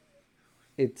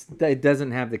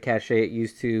doesn't have the cachet it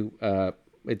used to.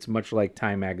 It's much like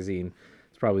Time magazine.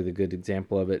 It's probably the good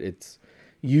example of it. It's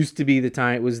used to be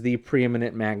it was the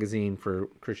preeminent magazine for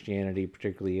Christianity,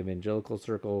 particularly evangelical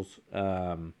circles.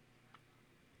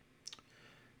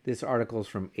 This article is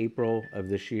from April of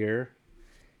this year,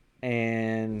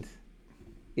 and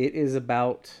it is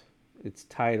about, it's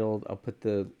titled, I'll put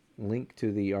the link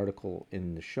to the article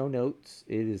in the show notes.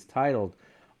 It is titled,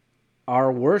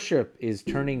 "Our Worship is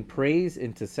Turning Praise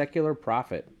into Secular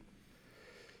Profit."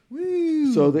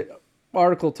 Woo. So the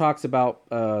article talks about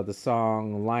the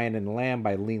song Lion and the Lamb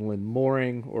by Leland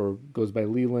Mooring, or goes by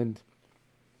Leland,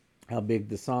 how big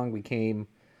the song became.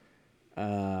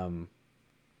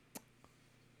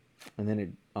 And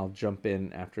then I'll jump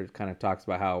in after it kind of talks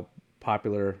about how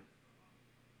popular.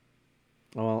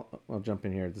 Well, I'll jump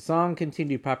in here. The song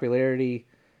continued popularity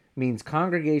means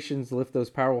congregations lift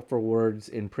those powerful words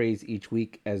in praise each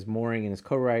week, as Mooring and his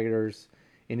co-writers,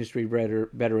 industry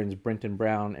veterans Brenton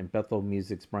Brown and Bethel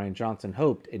Music's Brian Johnson,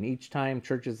 hoped. And each time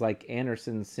churches like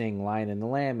Anderson sing Lion and the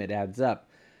Lamb, it adds up,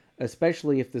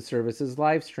 especially if the service is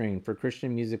live streamed. For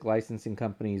Christian music licensing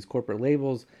companies, corporate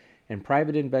labels, and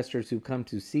private investors who come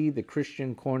to see the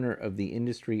Christian corner of the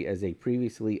industry as a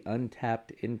previously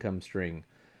untapped income stream.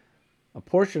 A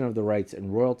portion of the rights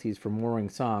and royalties for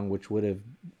Mooring's song, which would have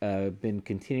been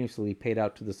continuously paid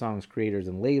out to the song's creators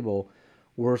and label,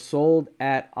 were sold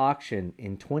at auction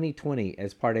in 2020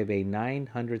 as part of a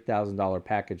 $900,000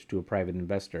 package to a private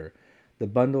investor. The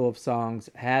bundle of songs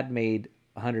had made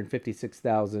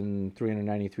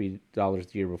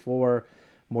 $156,393 the year before,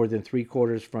 more than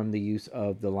three-quarters from the use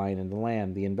of The Lion and the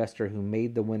Lamb. The investor who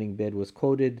made the winning bid was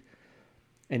quoted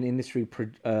an industry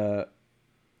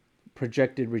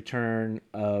projected return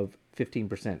of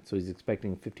 15%. So he's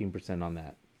expecting 15% on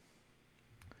that.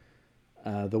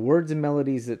 The words and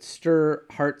melodies that stir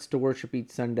hearts to worship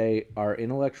each Sunday are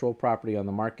intellectual property on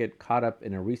the market, caught up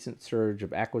in a recent surge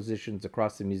of acquisitions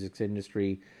across the music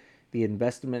industry. The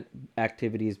investment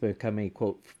activity has become a,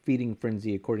 quote, feeding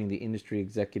frenzy, according to industry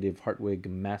executive Hartwig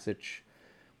Masich,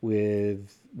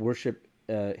 with worship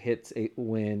hits a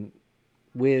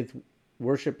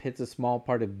small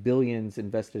part of billions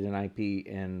invested in IP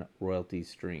and royalty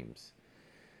streams.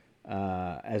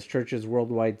 As churches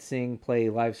worldwide sing, play,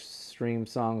 live stream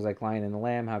songs like Lion and the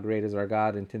Lamb, How Great Is Our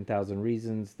God, and 10,000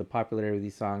 Reasons, the popularity of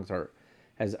these songs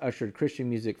has ushered Christian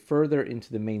music further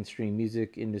into the mainstream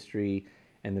music industry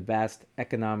and the vast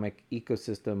economic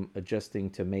ecosystem adjusting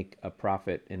to make a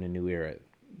profit in a new era. It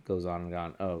goes on and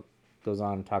on. Goes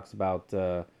on and talks about,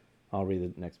 I'll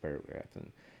read the next paragraph.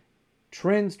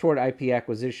 Trends toward IP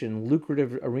acquisition,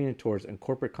 lucrative arena tours, and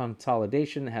corporate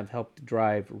consolidation have helped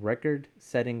drive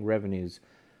record-setting revenues.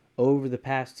 Over the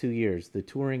past 2 years, the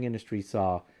touring industry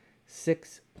saw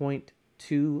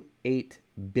 $6.28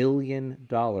 billion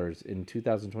in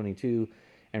 2022,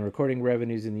 and recording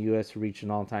revenues in the U.S. reached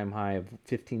an all-time high of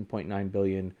 $15.9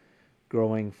 billion,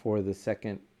 growing for the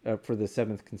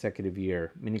seventh consecutive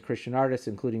year. Many Christian artists,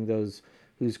 including those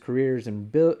whose careers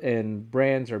and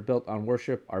brands are built on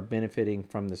worship, are benefiting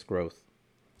from this growth.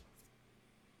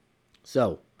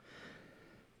 So,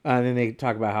 then they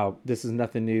talk about how this is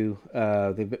nothing new.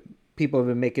 People have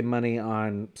been making money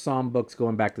on psalm books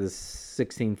going back to the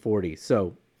 1640s.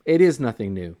 So, it is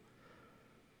nothing new.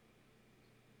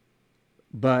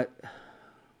 But,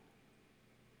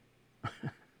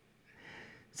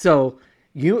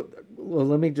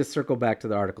 let me just circle back to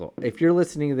the article. If you're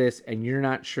listening to this and you're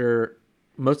not sure,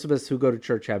 most of us who go to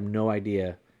church have no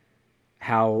idea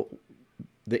how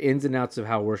the ins and outs of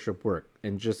how worship work.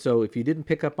 And just so, if you didn't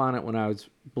pick up on it when I was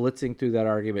blitzing through that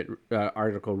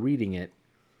article, reading it,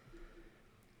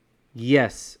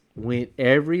 yes,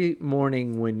 every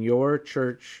morning when your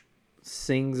church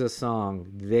sings a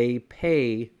song, they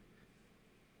pay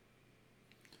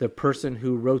the person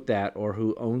who wrote that or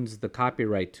who owns the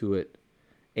copyright to it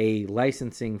a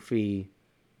licensing fee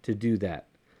to do that.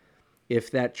 If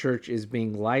that church is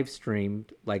being live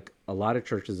streamed, like a lot of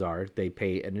churches are, they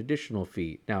pay an additional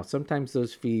fee. Now, sometimes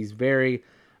those fees vary.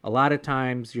 A lot of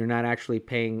times you're not actually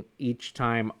paying each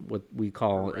time what we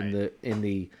call in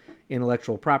the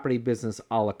intellectual property business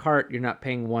a la carte. You're not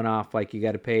paying one off, like you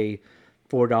got to pay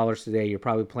 $4 today. You're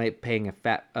probably paying a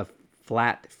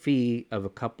flat fee of a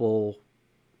couple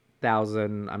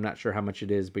thousand. I'm not sure how much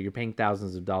it is, but you're paying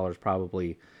thousands of dollars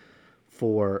probably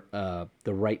for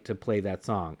the right to play that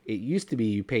song. It used to be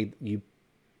you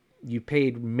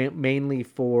paid mainly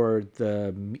for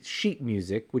the sheet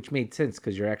music, which made sense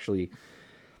because you're actually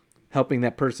helping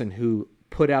that person who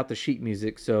put out the sheet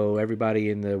music, so everybody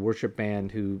in the worship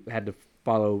band who had to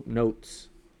follow notes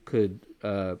could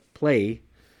play.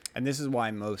 And this is why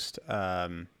most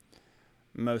of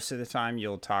the time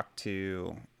you'll talk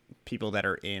to people that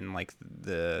are in like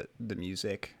the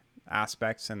music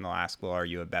aspects, and they'll ask, well, are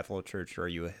you a Bethel church or are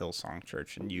you a Hillsong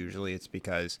church? And usually it's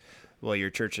because well, your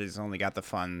church has only got the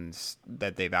funds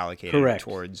that they've allocated Correct.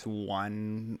 towards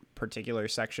one particular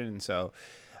section. So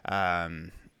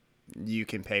you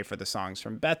can pay for the songs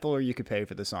from Bethel, or you could pay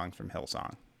for the songs from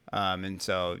Hillsong. And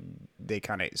so they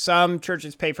some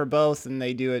churches pay for both and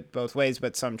they do it both ways,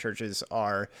 but some churches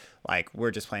are like,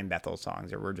 we're just playing Bethel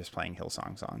songs or we're just playing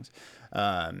Hillsong songs.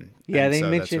 Yeah, they so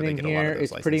that's mention where they in get a lot here of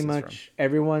those it's pretty licenses much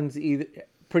everyone's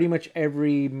pretty much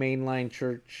every mainline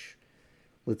church,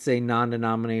 let's say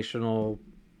non-denominational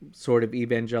sort of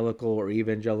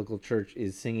evangelical church,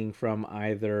 is singing from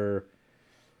either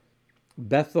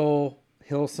Bethel,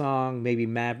 Hillsong, maybe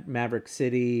Maverick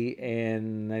City,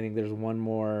 and I think there's one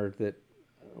more that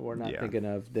we're not thinking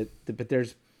of. But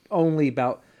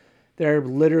there are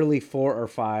literally 4 or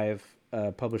 5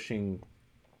 publishing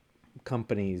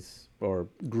companies or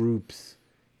groups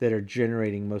that are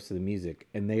generating most of the music,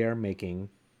 and they are making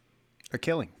a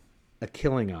killing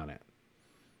on it.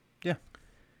 Yeah.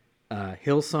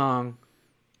 Hillsong.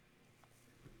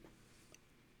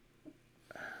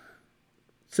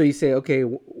 So you say, okay,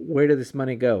 where did this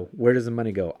money go? Where does the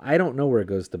money go? I don't know where it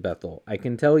goes to Bethel. I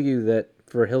can tell you that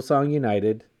for Hillsong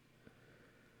United,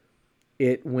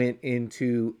 it went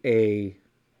into a...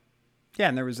 Yeah,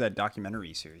 and there was that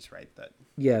documentary series, right? That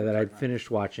I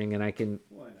finished watching, and I can...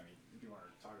 Well, I mean, do you want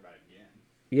to talk about it again?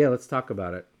 Yeah, let's talk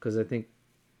about it, because I think...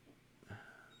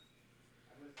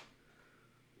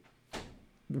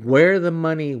 Where the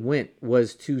money went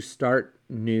was to start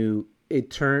new...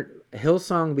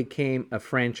 Hillsong became a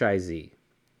franchisee,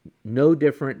 no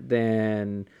different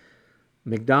than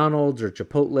McDonald's or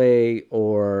Chipotle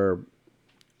or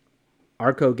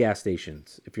Arco gas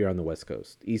stations. If you're on the West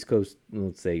Coast, East Coast,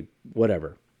 let's say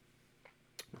whatever.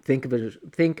 Think of a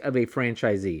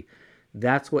franchisee.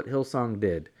 That's what Hillsong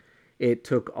did. It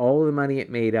took all the money it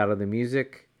made out of the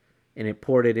music, and it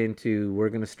poured it into, we're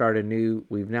going to start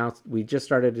we just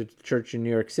started a church in New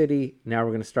York City. Now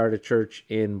we're going to start a church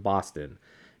in Boston.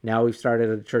 Now we've started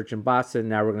a church in Boston.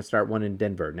 Now we're going to start one in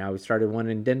Denver. Now we started one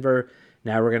in Denver.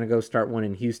 Now we're going to go start one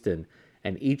in Houston.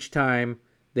 And each time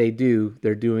they're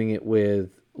doing it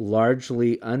with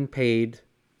largely unpaid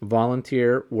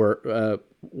volunteer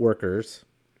workers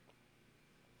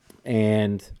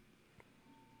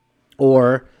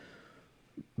or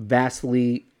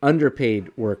vastly underpaid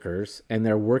workers, and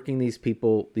they're working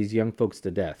these young folks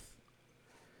to death.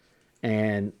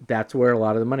 And that's where a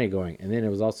lot of the money going. And then it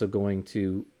was also going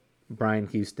to Brian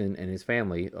Houston and his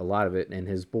family, a lot of it, and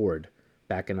his board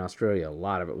back in Australia. A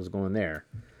lot of it was going there.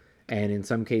 And in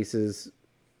some cases,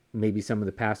 maybe some of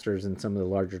the pastors in some of the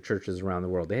larger churches around the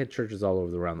world. They had churches all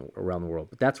over around the world.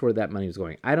 But that's where that money was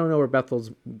going. I don't know where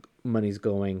Bethel's money's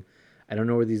going. I don't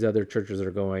know where these other churches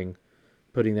are going,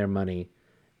 putting their money.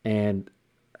 And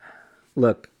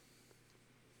look,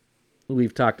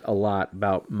 we've talked a lot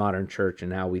about modern church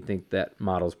and how we think that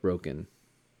model's broken.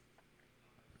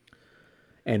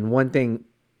 And one thing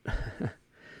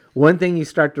you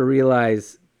start to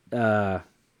realize, I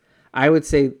would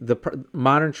say the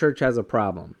modern church has a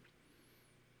problem,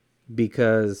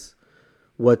 because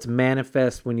what's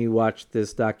manifest when you watch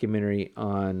this documentary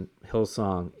on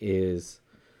Hillsong is,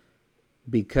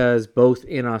 because both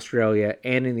in Australia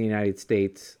and in the United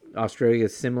States, Australia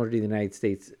is similar to the United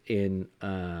States in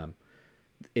that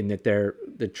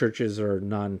the churches are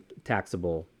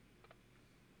non-taxable,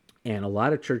 and a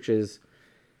lot of churches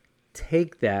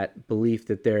take that belief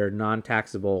that they're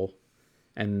non-taxable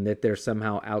and that they're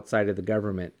somehow outside of the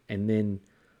government, and then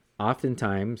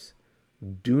oftentimes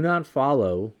do not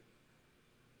follow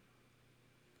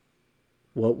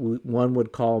what one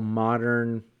would call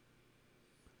modern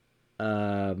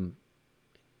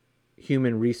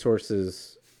human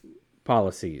resources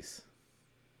policies,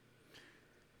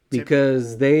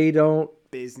 because they don't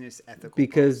business ethical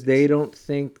because they don't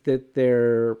think that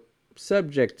they're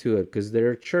subject to it, because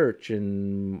they're a church,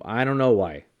 and I don't know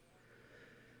why.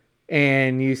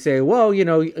 And you say, well, you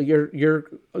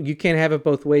can't have it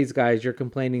both ways, guys. You're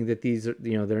complaining that these are,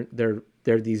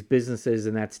 they're these businesses,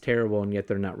 and that's terrible, and yet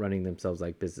they're not running themselves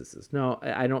like businesses. No,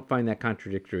 I don't find that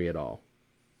contradictory at all.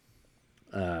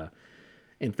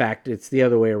 In fact, it's the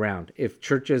other way around. If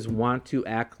churches want to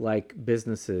act like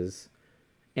businesses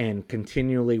and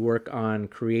continually work on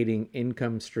creating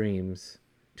income streams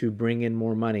to bring in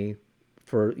more money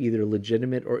for either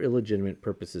legitimate or illegitimate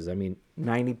purposes, I mean,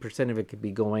 90% of it could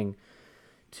be going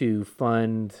to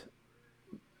fund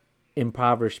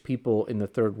impoverished people in the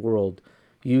third world.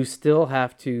 You still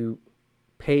have to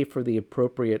pay for the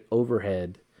appropriate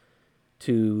overhead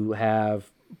to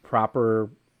have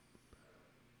proper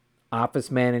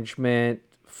office management,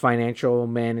 financial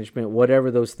management, whatever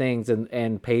those things,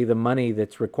 and pay the money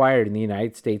that's required in the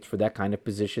United States for that kind of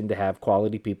position to have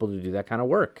quality people to do that kind of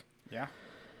work. Yeah.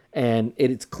 And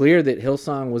it's clear that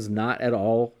Hillsong was not at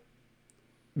all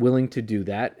willing to do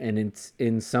that, and it's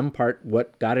in some part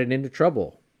what got it into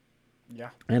trouble.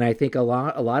 Yeah. And I think a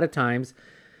lot of times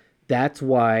that's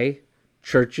why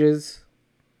churches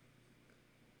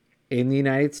in the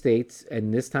United States,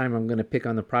 and this time I'm going to pick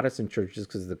on the Protestant churches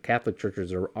because the Catholic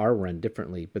churches are run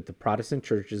differently, but the Protestant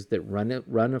churches that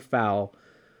run afoul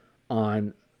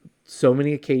on so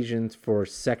many occasions for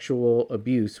sexual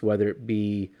abuse, whether it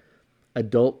be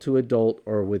adult to adult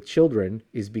or with children,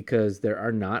 is because there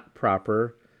are not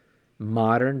proper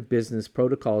modern business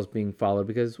protocols being followed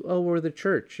because, we're the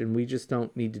church and we just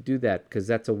don't need to do that because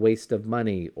that's a waste of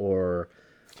money, or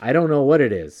I don't know what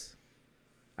it is.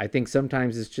 I think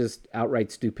sometimes it's just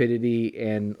outright stupidity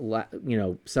and,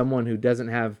 someone who doesn't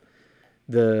have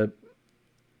the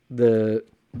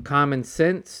common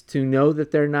sense to know that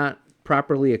they're not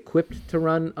properly equipped to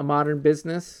run a modern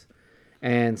business,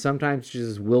 and sometimes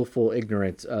just willful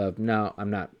ignorance of, no,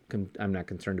 I'm not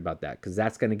concerned about that because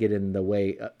that's going to get in the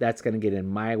way. That's going to get in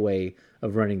my way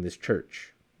of running this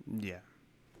church. Yeah.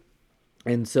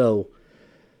 And so,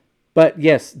 but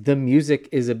yes, the music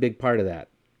is a big part of that.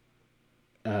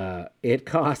 It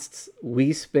costs.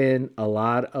 We spend a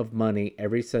lot of money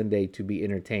every Sunday to be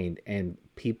entertained, and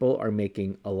people are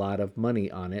making a lot of money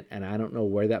on it. And I don't know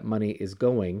where that money is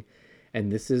going. And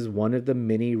this is one of the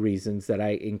many reasons that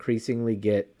I increasingly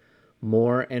get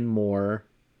more and more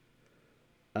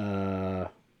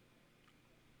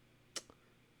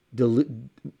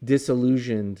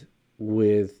disillusioned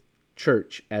with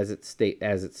church as it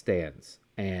stands.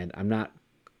 And I'm not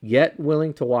yet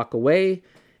willing to walk away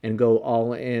and go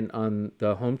all in on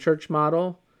the home church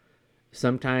model.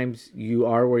 Sometimes you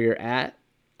are where you're at.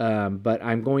 But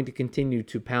I'm going to continue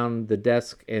to pound the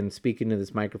desk and speak into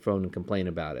this microphone and complain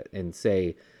about it and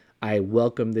say, I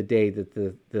welcome the day that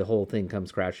the whole thing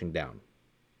comes crashing down.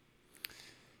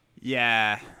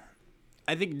 Yeah.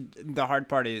 I think the hard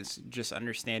part is just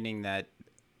understanding that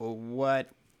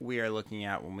what we are looking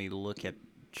at when we look at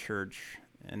church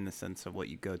in the sense of what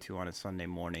you go to on a Sunday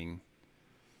morning,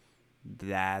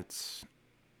 that's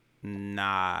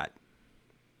not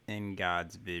in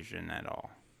God's vision at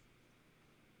all.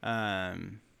 I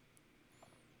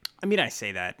mean, I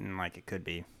say that and it could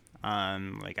be,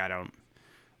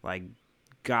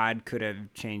 God could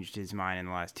have changed his mind in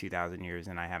the last 2,000 years,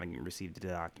 and I haven't received the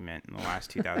document in the last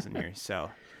 2,000 years.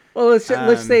 So, well, let's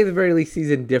say at the very least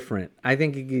he's indifferent. I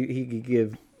think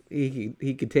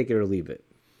he could take it or leave it.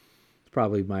 It's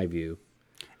probably my view.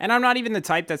 And I'm not even the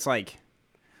type that's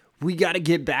we got to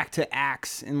get back to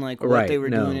Acts and what they were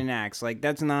doing in Acts.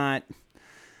 That's not.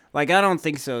 I don't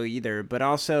think so either, but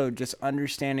also just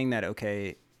understanding that,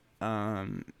 okay,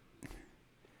 I'm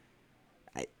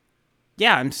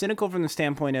cynical from the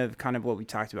standpoint of kind of what we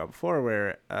talked about before,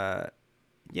 where,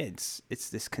 it's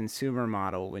this consumer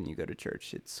model when you go to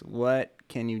church. It's what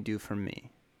can you do for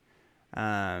me?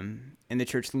 And the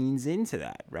church leans into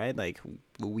that, right?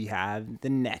 We have the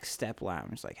Next Step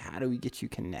Lounge. How do we get you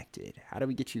connected? How do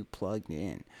we get you plugged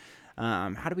in?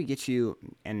 How do we get you,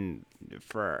 and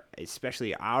for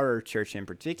especially our church in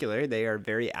particular, they are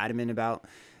very adamant about,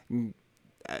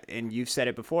 and you've said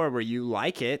it before, where you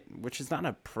like it, which is not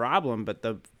a problem, but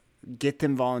get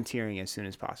them volunteering as soon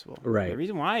as possible. Right. The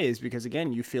reason why is because,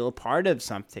 again, you feel a part of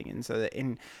something. And so,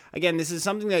 again, this is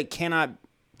something that cannot,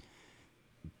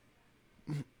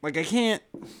 I can't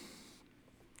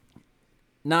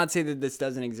not say that this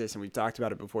doesn't exist, and we've talked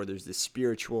about it before. There's this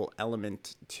spiritual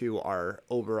element to our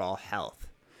overall health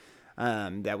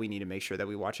that we need to make sure that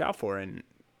we watch out for.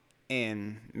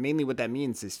 And mainly what that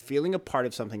means is feeling a part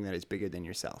of something that is bigger than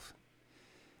yourself.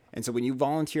 And so when you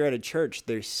volunteer at a church,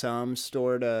 there's some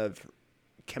sort of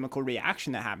chemical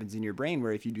reaction that happens in your brain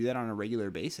where if you do that on a regular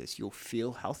basis, you'll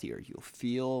feel healthier. You'll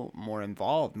feel more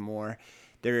involved, more.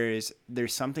 There's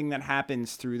something that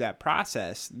happens through that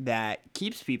process that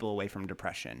keeps people away from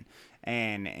depression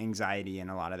and anxiety and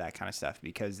a lot of that kind of stuff,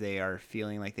 because they are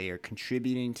feeling like they are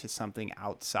contributing to something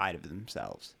outside of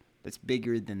themselves that's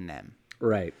bigger than them.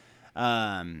 Right.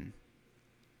 And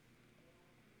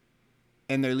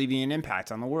they're leaving an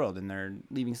impact on the world, and they're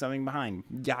leaving something behind,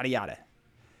 yada, yada,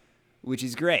 which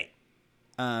is great.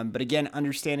 But again,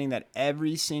 understanding that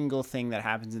every single thing that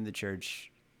happens in the church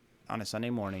on a Sunday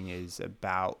morning is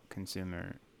about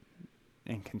consuming.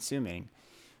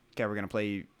 Okay, we're going to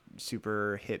play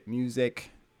super hip music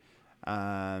that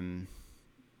I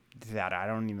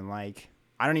don't even like.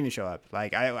 I don't even show up.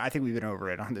 I think we've been over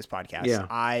it on this podcast. Yeah.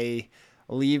 I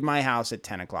leave my house at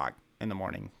 10 o'clock. in the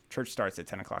morning. Church starts at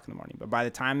 10 o'clock in the morning. But by the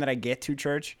time that I get to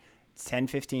church, it's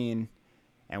 10:15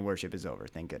 and worship is over.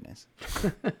 Thank goodness.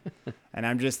 And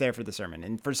I'm just there for the sermon.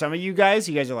 And for some of you guys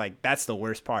are like, that's the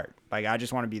worst part. Like, I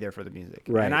just want to be there for the music.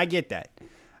 Right. And I get that.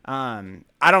 I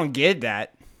don't get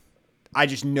that. I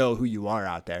just know who you are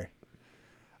out there.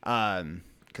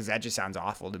 Because that just sounds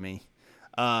awful to me.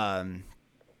 Because,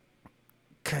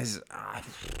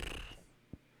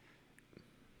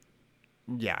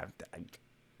 yeah.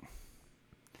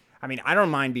 I mean, I don't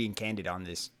mind being candid on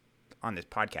this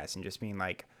podcast and just being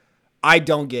like, I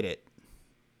don't get it.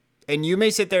 And you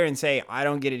may sit there and say, I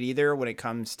don't get it either when it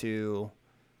comes to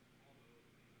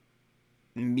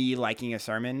me liking a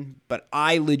sermon, but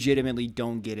I legitimately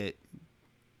don't get it.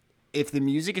 If the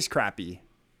music is crappy,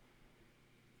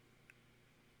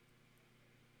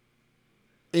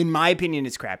 in my opinion,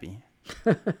 it's crappy.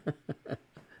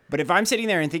 But if I'm sitting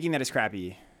there and thinking that it's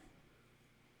crappy,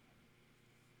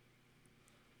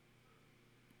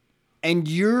 and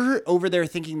you're over there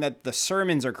thinking that the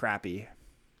sermons are crappy,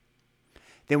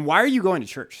 then why are you going to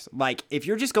church? Like, if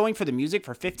you're just going for the music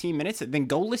for 15 minutes, then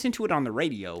go listen to it on the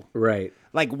radio. Right.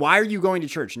 Like, why are you going to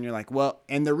church? And you're like, well,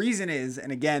 and the reason is,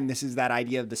 and again, this is that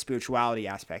idea of the spirituality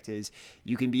aspect, is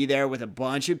you can be there with a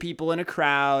bunch of people in a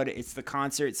crowd. It's the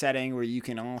concert setting where you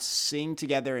can all sing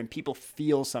together and people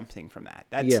feel something from that.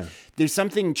 There's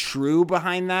something true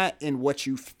behind that in what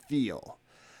you feel.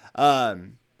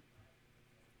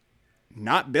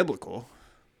 Not biblical,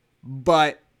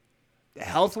 but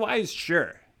health-wise,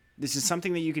 sure. This is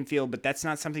something that you can feel, but that's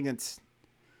not something that's,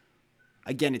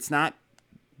 again, it's not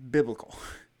biblical.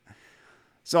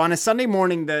 So on a Sunday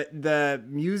morning, the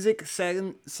music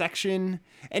section,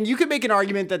 and you could make an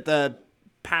argument that the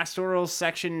pastoral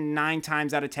section 9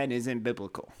 times out of 10 isn't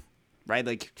biblical, right?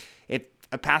 Like, if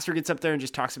a pastor gets up there and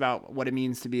just talks about what it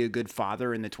means to be a good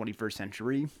father in the 21st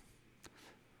century,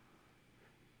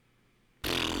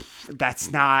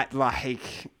 that's not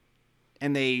like,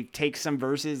 and they take some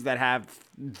verses that have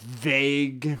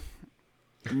vague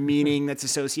meaning that's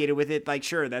associated with it. Like,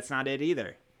 sure, that's not it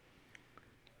either.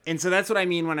 And so that's what I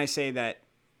mean when I say that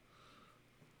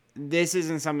this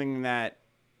isn't something that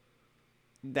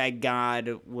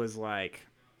God was like,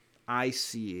 I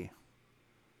see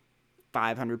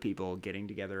 500 people getting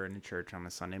together in a church on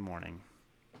a Sunday morning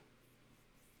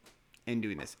and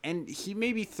doing this. And he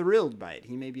may be thrilled by it.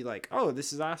 He may be like, oh,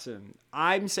 this is awesome.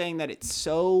 I'm saying that it's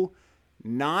so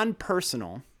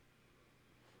non-personal.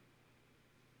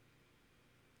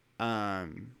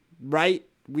 Right?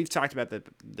 We've talked about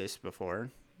this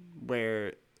before,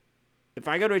 where if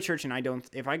I go to a church and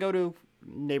if I go to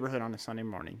neighborhood on a Sunday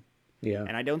morning, Yeah.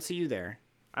 and I don't see you there,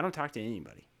 I don't talk to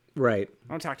anybody. Right.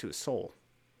 I don't talk to a soul.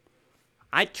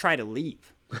 I try to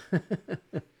leave.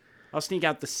 I'll sneak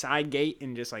out the side gate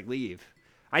and just like leave.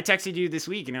 I texted you this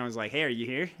week and I was like, hey, are you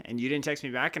here? And you didn't text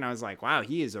me back. And I was like, wow,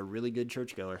 he is a really good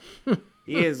churchgoer.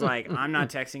 He is like, I'm not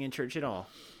texting in church at all.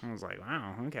 I was like,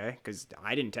 wow, okay. Because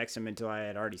I didn't text him until I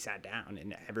had already sat down.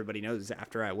 And everybody knows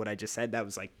after what I just said, that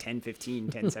was like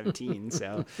 10:15, 10:17.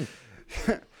 So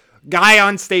guy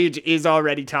on stage is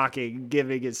already talking,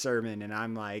 giving his sermon. And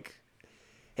I'm like,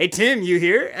 hey, Tim, you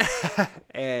here?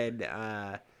 And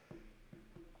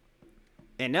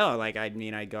no, like, I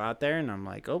mean, I go out there and I'm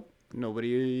like, oh,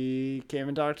 nobody came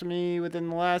and talked to me within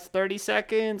the last 30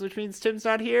 seconds, which means Tim's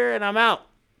not here, and I'm out.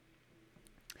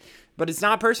 But it's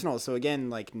not personal. So again,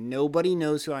 like, nobody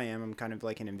knows who I am. I'm kind of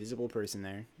like an invisible person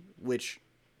there, which,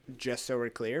 just so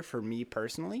we're clear, for me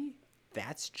personally,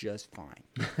 that's just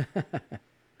fine.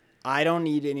 I don't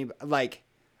need any, like,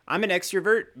 I'm an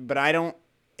extrovert, but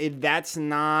that's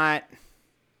not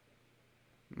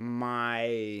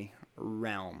my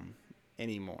realm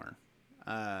anymore.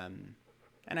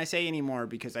 And I say anymore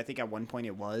because I think at one point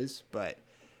it was, but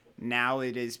now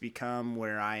it has become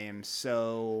where I am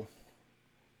so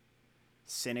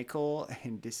cynical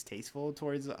and distasteful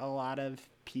towards a lot of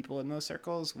people in those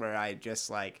circles where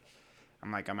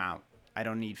I'm out. I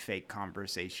don't need fake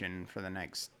conversation for the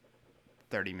next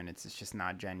 30 minutes. It's just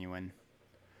not genuine.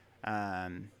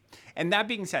 And that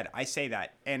being said, I say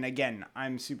that, and again,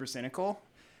 I'm super cynical.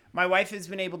 My wife has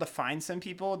been able to find some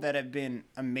people that have been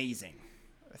amazing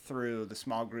through the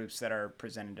small groups that are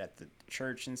presented at the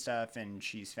church and stuff. And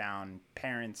she's found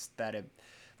parents that have,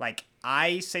 like,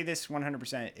 I say this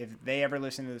 100%. If they ever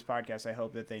listen to this podcast, I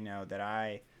hope that they know that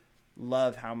I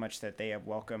love how much that they have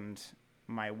welcomed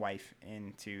my wife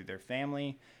into their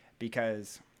family,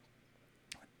 because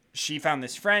she found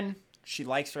this friend. She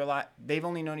likes her a lot. They've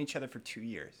only known each other for 2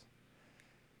 years.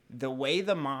 The way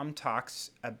the mom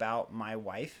talks about my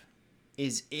wife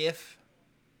is if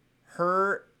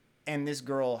her and this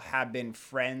girl have been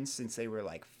friends since they were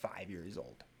like 5 years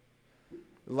old.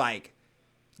 like,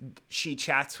 she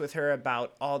chats with her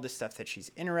about all the stuff that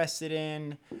she's interested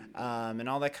in, and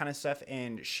all that kind of stuff.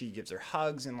 And she gives her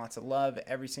hugs and lots of love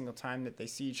every single time that they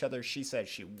see each other. She says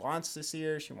she wants to see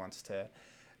her. She wants to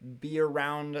be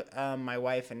around my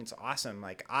wife, and it's awesome.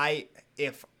 Like,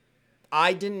 if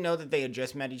I didn't know that they had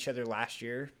just met each other last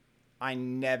year, I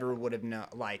never would have known.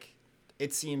 Like,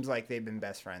 it seems like they've been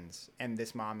best friends, and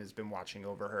this mom has been watching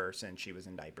over her since she was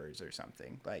in diapers or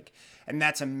something. Like, and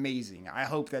that's amazing. I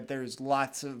hope that there's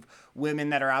lots of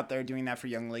women that are out there doing that for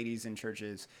young ladies in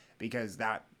churches, because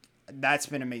that's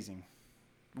been amazing.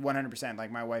 100%.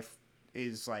 Like, my wife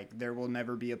is like, there will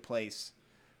never be a place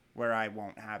where I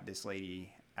won't have this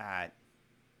lady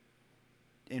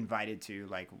invited to,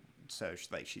 like, so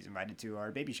she's invited to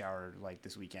our baby shower like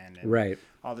this weekend, and right,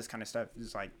 all this kind of stuff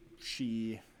is like,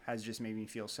 she has just made me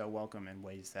feel so welcome in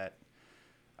ways that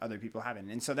other people haven't.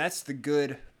 And so that's the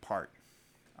good part.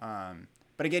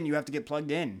 But again, you have to get plugged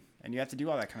in, and you have to do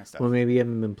all that kind of stuff. Well, maybe you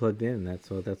haven't been plugged in. That's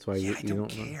why yeah, you don't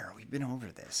care. We've been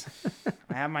over this.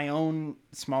 I have my own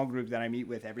small group that I meet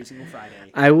with every single Friday.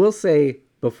 I will say,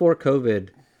 before COVID,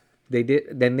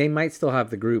 they might still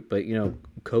have the group, but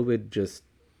COVID just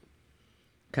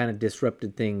kind of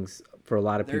disrupted things for a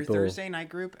lot of people. Thursday night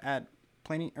group at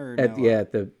Plenty, or at Pita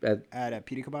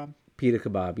Kebab. Pita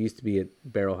Kebab used to be at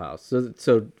Barrel House.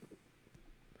 So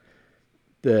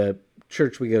the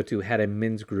church we go to had a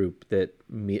men's group that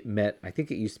met. I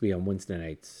think it used to be on Wednesday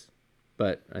nights,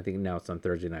 but I think now it's on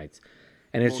Thursday nights.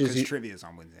 And it's just trivia's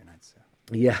on Wednesday nights. So.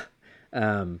 Yeah,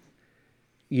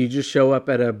 you just show up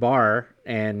at a bar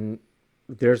and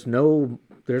there's no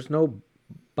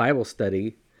Bible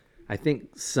study. I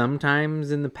think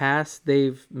sometimes in the past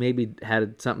they've maybe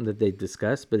had something that they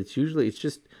discussed, but it's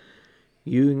just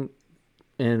you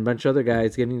and a bunch of other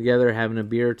guys getting together, having a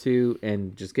beer or two,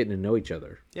 and just getting to know each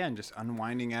other. Yeah, and just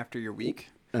unwinding after your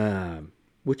week.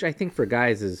 Which I think for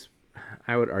guys is,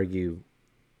 I would argue,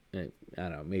 I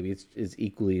don't know, maybe it's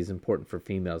equally as important for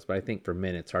females, but I think for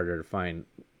men it's harder to find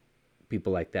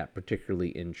people like that, particularly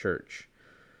in church.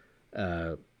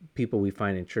 People we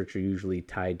find in church are usually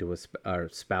tied to a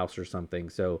spouse or something.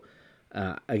 So,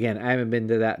 again, I haven't been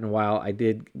to that in a while. I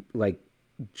did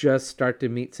just start to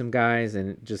meet some guys, and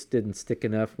it just didn't stick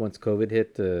enough once COVID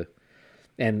hit.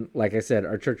 And like I said,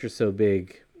 our church is so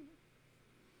big.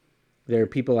 There are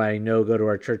people I know go to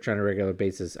our church on a regular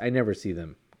basis. I never see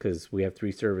them because we have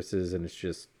 3 services, and it's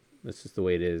just the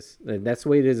way it is. And that's the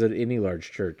way it is at any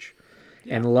large church.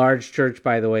 Yeah. And a large church,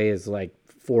 by the way, is like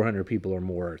 400 people or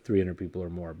more, 300 people or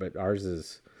more. But ours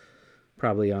is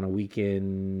probably on a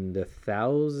weekend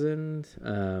 1,000.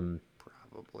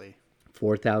 Probably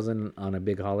 4,000 on a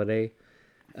big holiday.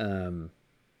 I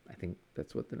think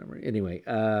that's what the number is. Anyway,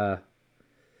 I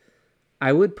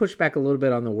would push back a little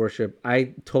bit on the worship.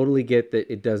 I totally get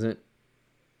that it doesn't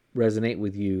resonate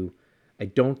with you. I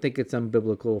don't think it's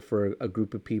unbiblical for a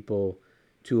group of people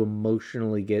to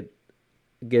emotionally get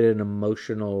an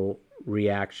emotional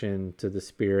reaction to the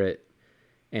Spirit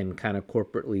and kind of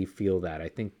corporately feel that. I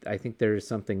think there is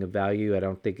something of value. I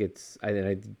don't think it's.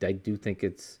 I do think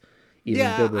it's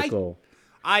even biblical.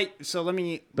 I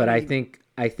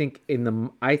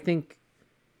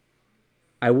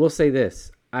will say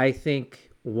this. I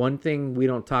think one thing we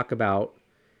don't talk about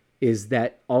is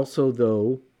that also,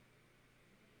 though,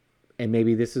 and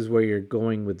maybe this is where you're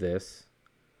going with this,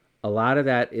 a lot of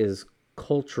that is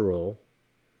cultural,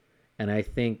 and I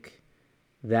think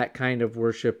that kind of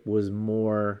worship was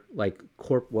more like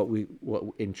what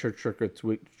in church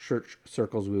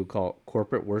circles we would call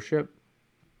corporate worship,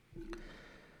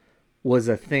 was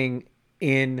a thing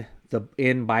in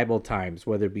Bible times,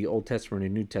 whether it be Old Testament or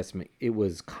New Testament. It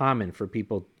was common for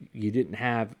people. You didn't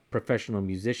have professional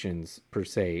musicians per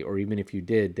se, or even if you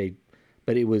did,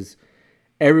 but it was,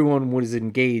 everyone was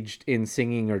engaged in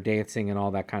singing or dancing and all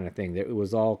that kind of thing. It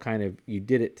was all kind of, you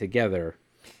did it together.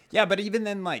 Yeah, but even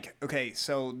then,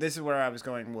 so this is where I was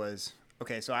going was,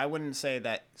 so I wouldn't say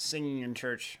that singing in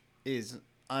church is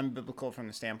unbiblical from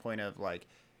the standpoint of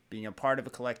being a part of a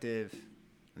collective,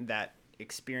 that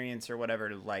experience or whatever,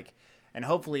 and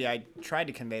hopefully I tried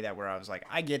to convey that where I was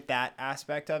I get that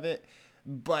aspect of it,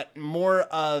 but more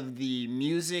of the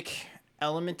music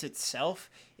element itself,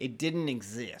 it didn't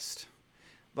exist.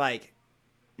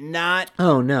 Not.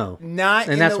 Oh no. Not.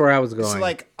 And that's where I was going.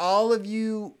 So all of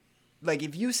you,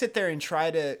 if you sit there and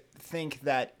try to think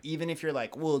that even if you're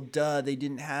well, duh, they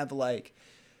didn't have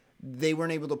they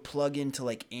weren't able to plug into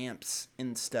amps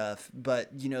and stuff, but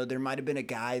there might have been a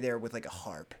guy there with a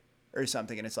harp or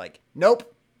something, and it's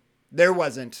nope, there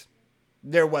wasn't.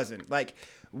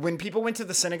 When people went to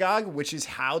the synagogue, which is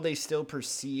how they still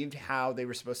perceived how they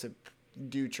were supposed to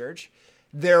do church,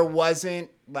 there wasn't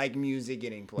like music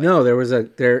getting played. No,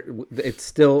 it's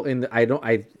still in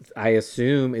the, I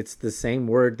assume it's the same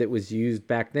word that was used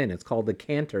back then. It's called the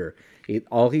cantor.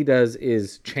 All he does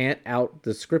is chant out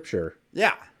the scripture.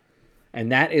 Yeah.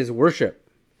 And that is worship.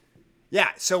 Yeah.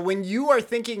 So when you are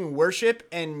thinking worship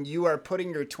and you are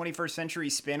putting your 21st century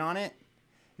spin on it,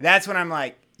 that's when I'm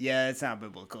like, yeah, it's not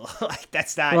biblical. Like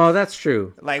that's not. Well, that's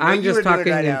true. Like I'm just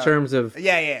talking in terms of but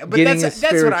that's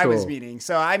what I was meaning.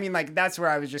 So I mean, like that's where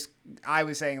I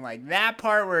was saying like that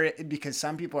part where because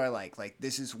some people are like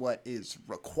this is what is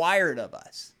required of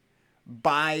us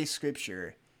by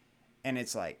Scripture, and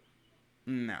it's like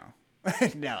no,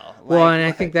 no. Well, and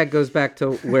I think that goes back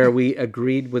to where we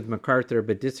agreed with MacArthur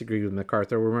but disagreed with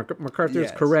MacArthur. Where MacArthur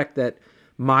is correct that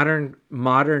modern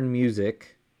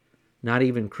music. Not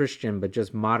even Christian, but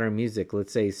just modern music,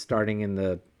 let's say starting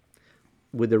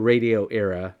with the radio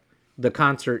era, the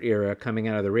concert era coming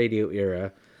out of the radio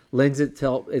era, lends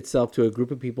itself to a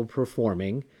group of people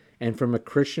performing. And from a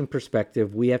Christian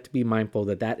perspective, we have to be mindful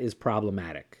that is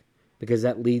problematic because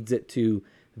that leads it to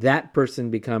that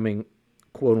person becoming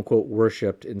quote unquote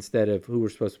worshipped instead of who we're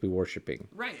supposed to be worshiping.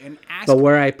 Right. But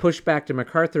where I push back to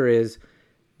MacArthur is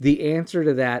the answer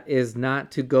to that is not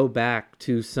to go back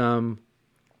to some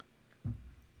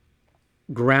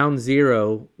ground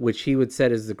zero, which he would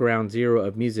set as the ground zero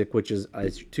of music, which is,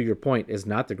 to your point, is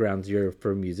not the ground zero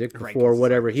for music. Before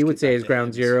whatever he would say is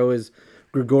ground zero is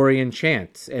Gregorian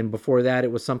chants, and before that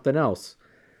it was something else.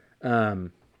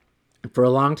 For a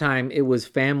long time, it was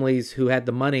families who had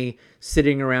the money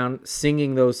sitting around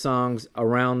singing those songs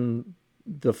around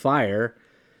the fire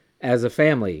as a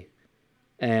family,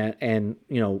 and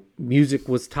music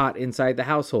was taught inside the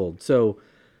household. So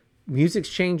music's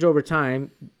changed over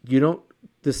time.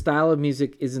 The style of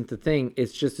music isn't the thing.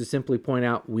 It's just to simply point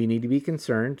out we need to be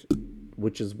concerned,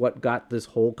 which is what got this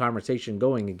whole conversation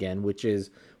going again, which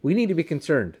is we need to be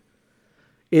concerned.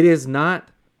 It is not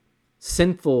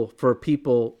sinful for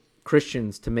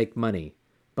Christians, to make money.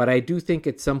 But I do think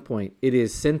at some point it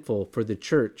is sinful for the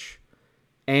church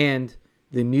and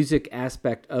the music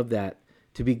aspect of that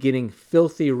to be getting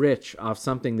filthy rich off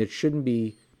something that shouldn't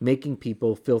be making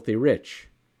people filthy rich.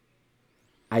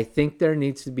 I think there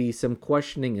needs to be some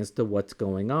questioning as to what's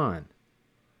going on.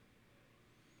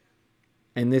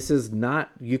 And this is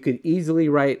not, you could easily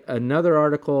write another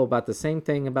article about the same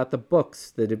thing about the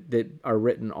books that are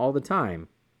written all the time.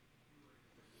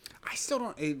 I still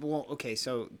don't, well, okay,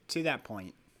 so to that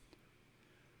point,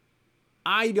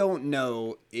 I don't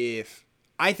know if,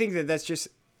 I think that's just,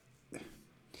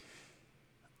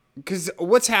 because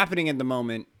what's happening at the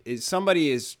moment is somebody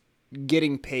is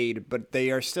getting paid, but they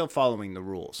are still following the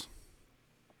rules,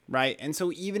 right? And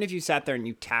so even if you sat there and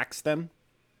you tax them.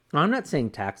 I'm not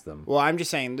saying tax them. Well, I'm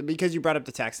just saying, because you brought up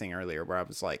the tax thing earlier, where I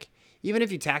was like, even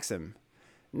if you tax them,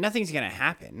 nothing's going to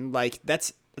happen. Like,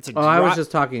 that's a I was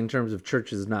just talking in terms of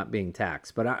churches not being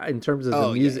taxed, but in terms of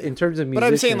the music, in terms of musicians.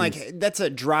 But I'm saying, like, that's a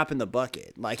drop in the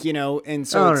bucket. Like, and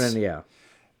so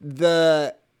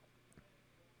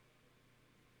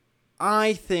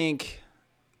I think,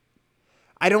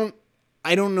 I don't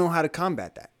know how to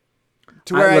combat that.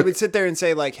 To where I would sit there and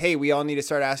say, like, hey, we all need to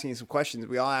start asking some questions.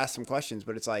 We all ask some questions,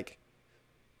 but it's like,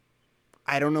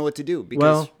 I don't know what to do.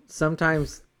 Because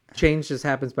sometimes change just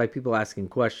happens by people asking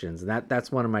questions. And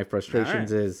that's one of my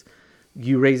frustrations is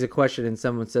you raise a question and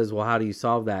someone says, well, how do you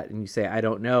solve that? And you say, I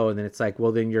don't know. And then it's like,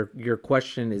 well, then your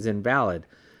question is invalid.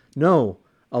 No,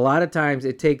 a lot of times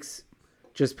it takes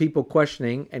just people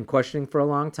questioning for a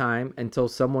long time until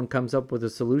someone comes up with a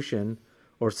solution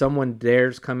or someone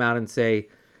dares come out and say,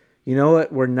 you know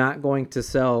what, we're not going to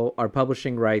sell our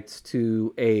publishing rights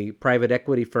to a private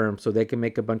equity firm so they can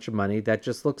make a bunch of money. That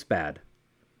just looks bad.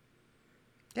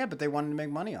 Yeah, but they wanted to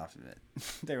make money off of it.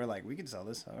 They were like, we can sell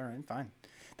this. All right, fine.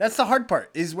 That's the hard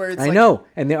part, is where it's I know,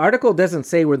 and the article doesn't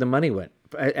say where the money went.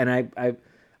 And I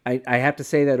have to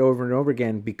say that over and over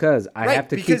again because I have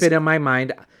to keep it in my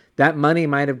mind. That money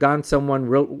might have gone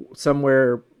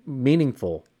somewhere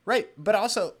meaningful. Right, but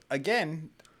also, again,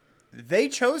 they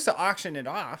chose to auction it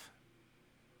off.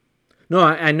 No,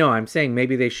 I know. I'm saying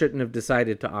maybe they shouldn't have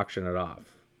decided to auction it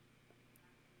off.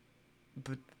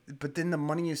 But then the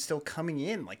money is still coming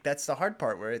in. Like, that's the hard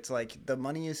part where it's like the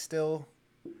money is still...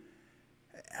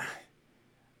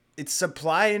 It's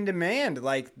supply and demand.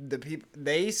 Like, the people,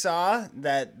 they saw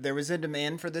that there was a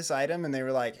demand for this item and they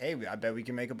were like, hey, I bet we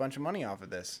can make a bunch of money off of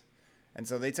this. And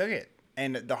so they took it.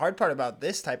 And the hard part about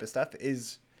this type of stuff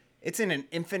is it's in an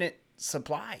infinite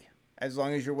supply as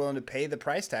long as you're willing to pay the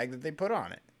price tag that they put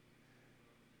on it.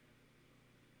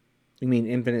 You mean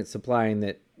infinite supply in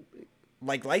that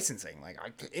like licensing. Like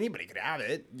anybody could have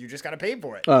it. You just got to pay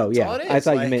for it. Oh, That's yeah. all it is. I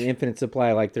thought like, you meant infinite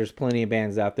supply. Like there's plenty of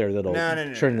bands out there that'll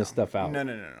churn this stuff out.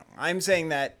 No. I'm saying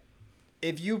that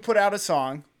if you put out a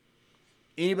song,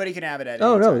 anybody can have it at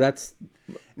Oh, any no, time. that's...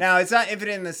 Now, it's not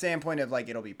infinite in the standpoint of, like,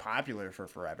 it'll be popular for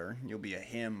forever. You'll be a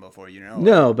hymn before you know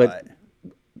No, it. but...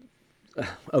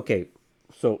 Okay,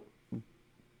 so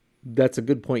that's a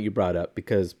good point you brought up,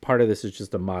 because part of this is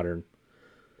just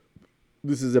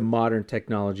this is a modern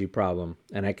technology problem,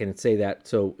 and I can say that.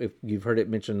 So if you've heard it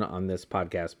mentioned on this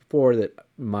podcast before, that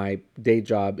my day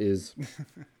job is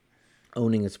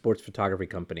owning a sports photography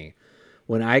company.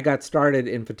 When I got started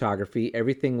in photography,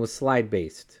 everything was slide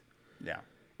based. Yeah.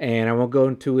 And I won't go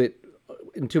into it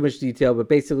in too much detail, but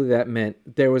basically that meant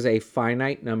there was a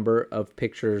finite number of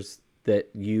pictures that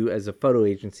you as a photo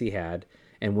agency had,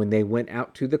 and when they went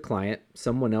out to the client,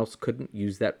 someone else couldn't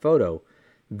use that photo.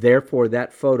 Therefore,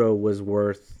 that photo was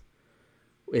worth,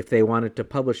 if they wanted to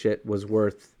publish it, was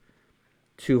worth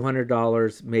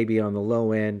 $200, maybe on the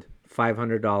low end,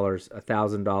 $500,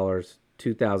 $1,000,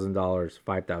 $2,000,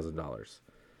 $5,000.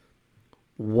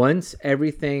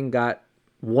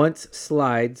 Once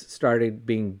slides started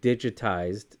being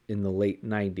digitized in the late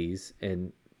 90s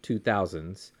and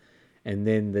 2000s, and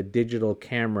then the digital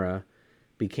camera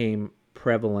became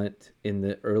prevalent in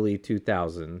the early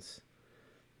 2000s,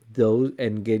 those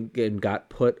and got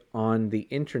put on the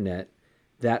internet,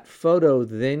 that photo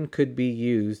then could be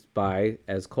used by,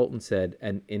 as Colton said,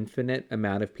 an infinite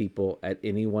amount of people at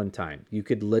any one time. You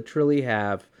could literally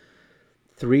have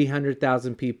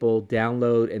 300,000 people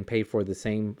download and pay for the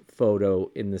same photo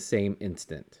in the same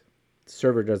instant. The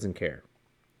server doesn't care.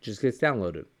 It just gets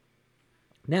downloaded.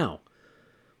 Now,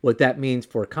 what that means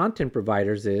for content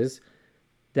providers is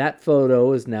that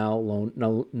photo is now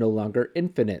no longer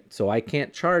infinite. So I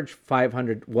can't charge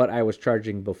 $500 what I was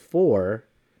charging before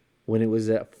when it was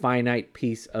a finite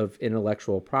piece of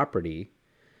intellectual property.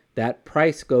 That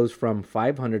price goes from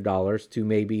 $500 to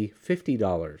maybe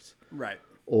 $50. Right.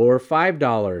 Or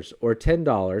 $5 or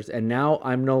 $10. And now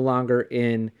I'm no longer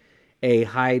in a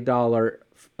high dollar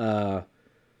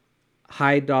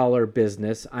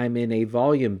business. I'm in a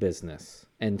volume business.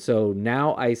 And so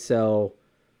now I sell...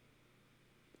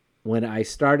 When I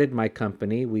started my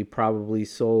company, we probably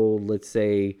sold, let's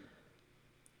say,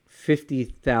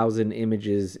 50,000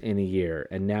 images in a year.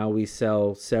 And now we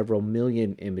sell several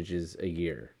million images a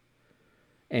year.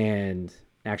 And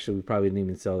actually, we probably didn't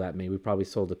even sell that many. We probably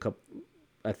sold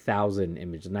 1,000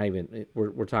 images. Not even,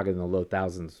 we're talking in the low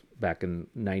thousands back in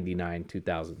 99,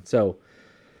 2000. So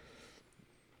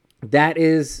that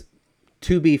is,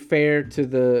 to be fair to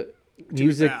the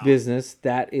music business,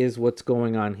 that is what's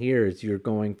going on here. Is you're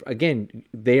going, again,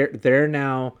 they're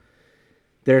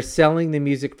selling the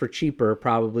music for cheaper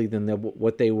probably than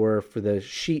what they were for the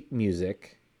sheet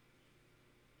music,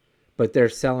 but they're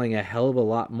selling a hell of a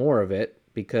lot more of it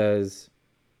because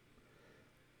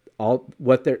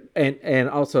and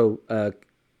also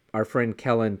our friend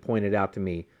Kellen pointed out to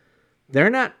me,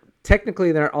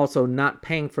 they're also not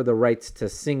paying for the rights to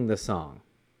sing the song.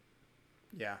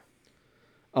 Yeah.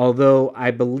 Although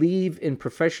I believe in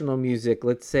professional music,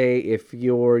 let's say if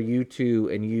you're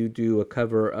U2 and you do a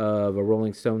cover of a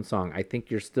Rolling Stones song, I think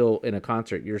you're still in a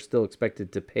concert. You're still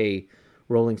expected to pay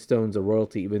Rolling Stones a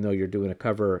royalty, even though you're doing a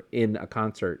cover in a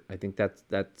concert. I think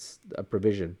that's a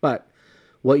provision. But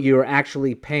what you're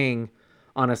actually paying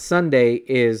on a Sunday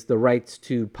is the rights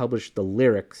to publish the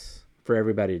lyrics for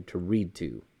everybody to read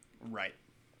to. Right.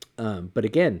 But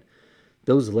again,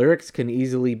 those lyrics can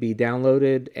easily be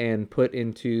downloaded and put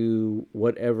into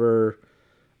whatever,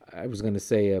 I was going to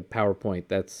say a PowerPoint,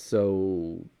 that's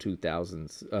so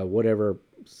 2000s, whatever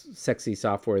sexy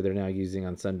software they're now using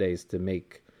on Sundays to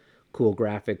make cool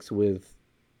graphics with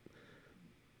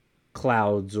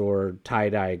clouds or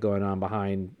tie-dye going on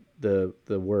behind the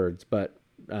words. But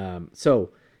so,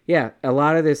 yeah, a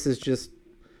lot of this is just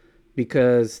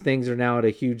because things are now at a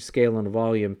huge scale and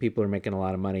volume, people are making a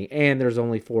lot of money, and there's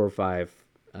only 4 or 5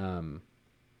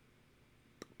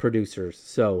 producers.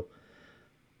 So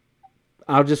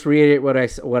I'll just reiterate what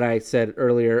I said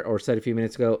earlier, or said a few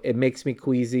minutes ago. It makes me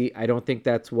queasy. I don't think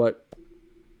that's the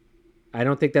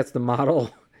model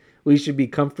we should be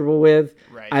comfortable with.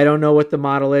 Right. I don't know what the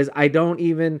model is.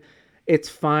 It's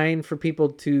fine for people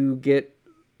to get...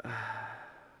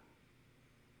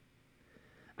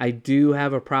 I do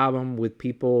have a problem with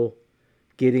people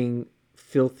getting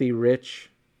filthy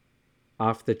rich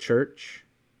off the church.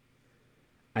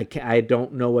 I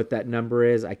don't know what that number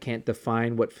is. I can't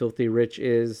define what filthy rich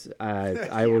is.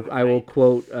 I will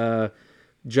quote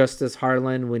Justice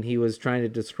Harlan when he was trying to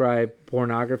describe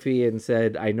pornography and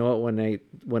said, "I know it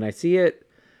when I see it."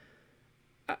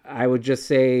 I would just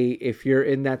say if you're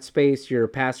in that space, you're a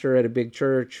pastor at a big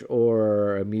church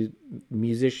or a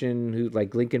musician who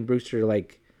like Lincoln Brewster,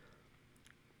 like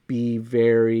be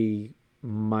very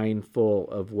mindful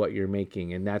of what you're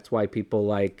making. And that's why people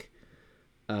like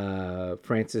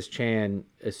Francis Chan,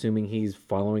 assuming he's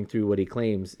following through what he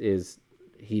claims, is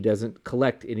he doesn't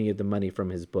collect any of the money from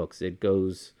his books. It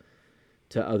goes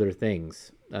to other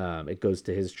things. It goes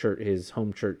to his church, his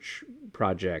home church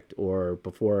project, or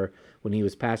before when he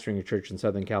was pastoring a church in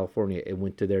Southern California, it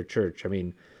went to their church. I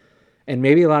mean, and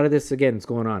maybe a lot of this again is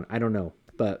going on. I don't know,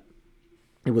 but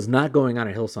it was not going on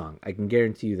at Hillsong. I can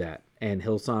guarantee you that. And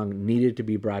Hillsong needed to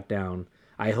be brought down.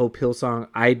 I hope Hillsong,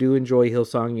 I do enjoy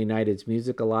Hillsong United's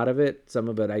music, a lot of it. Some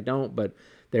of it I don't, but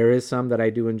there is some that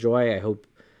I do enjoy. I hope,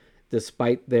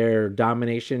 despite their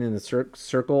domination in the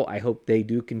circle, I hope they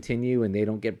do continue and they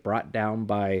don't get brought down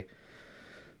by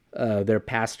their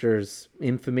pastor's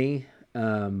infamy.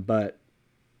 But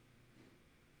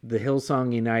the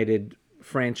Hillsong United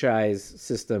franchise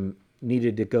system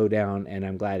needed to go down, and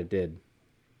I'm glad it did.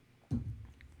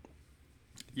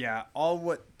 Yeah, all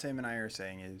what Tim and I are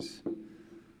saying is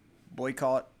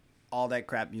boycott all that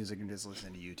crap music and just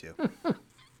listen to U2.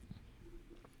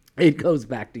 It goes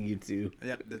back to U2.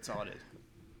 Yep, that's all it is.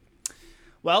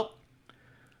 Well,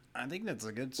 I think that's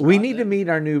a good spot. We need to meet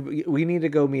our new. We need to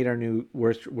go meet our new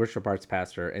worship arts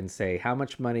pastor and say, how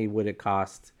much money would it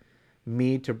cost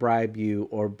me to bribe you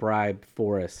or bribe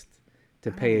Forrest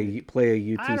to play a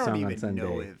U2 song on Sunday? I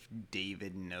don't even know if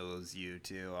David knows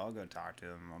U2. I'll go talk to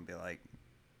him. I'll be like,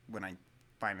 when I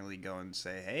finally go and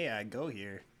say, hey, I go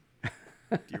here.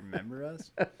 Do you remember us?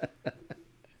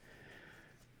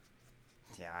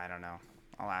 Yeah, I don't know.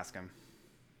 I'll ask him.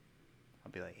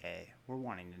 I'll be like, hey, we're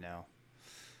wanting to know.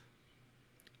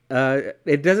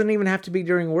 It doesn't even have to be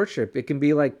during worship. It can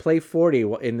be like play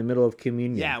 40 in the middle of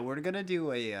communion. Yeah, we're gonna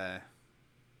do a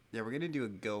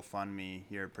GoFundMe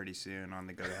here pretty soon on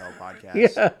the Go to Hell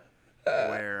podcast. Yeah.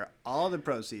 Where all the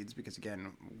proceeds, because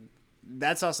again,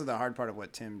 that's also the hard part of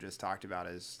what Tim just talked about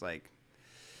is like,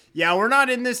 yeah, we're not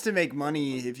in this to make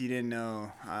money. If you didn't know,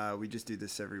 we just do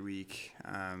this every week,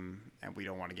 and we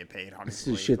don't want to get paid.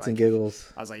 Honestly, this is shits and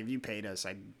giggles. I was like, if you paid us,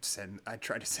 I'd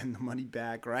try to send the money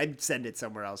back, or I'd send it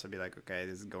somewhere else. I'd be like, okay,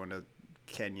 this is going to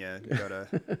Kenya, go to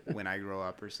When I Grow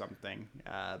Up or something.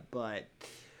 But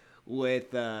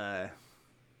with yeah,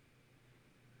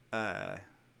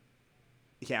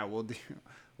 we'll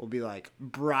be like,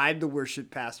 bribe the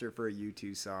worship pastor for a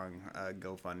U2 song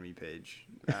GoFundMe page.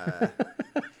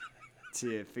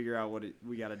 To figure out what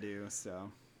we got to do. So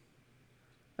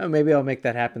maybe I'll make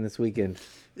that happen this weekend.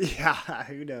 Yeah,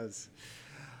 who knows?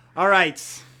 All right.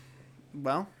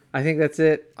 Well, I think that's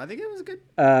it. I think it was a good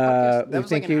podcast. That was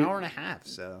like an hour and a half.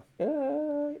 So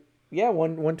yeah,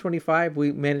 125.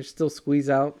 We managed to still squeeze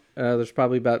out. There's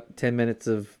probably about 10 minutes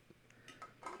of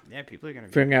people are gonna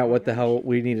figuring out what the hell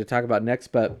we need to talk about next.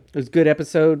 But it was a good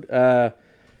episode.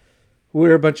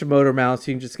 We're a bunch of motor mouths.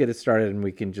 You can just get it started, and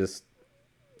we can just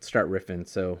start riffing.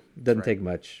 So it doesn't take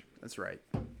much. That's right.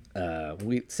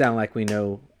 We sound like we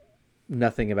know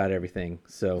nothing about everything,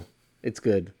 so it's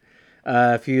good.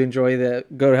 If you enjoy the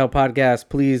Go to Hell podcast,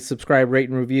 please subscribe, rate,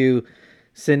 and review.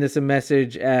 Send us a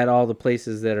message at all the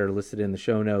places that are listed in the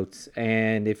show notes.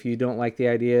 And if you don't like the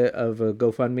idea of a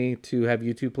GoFundMe to have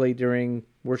U2 play during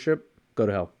worship, go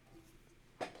to hell.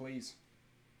 Please.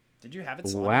 Did you have it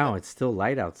slotted? Wow, it's still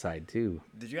light outside too.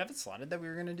 Did you have it slotted that we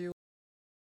were going to do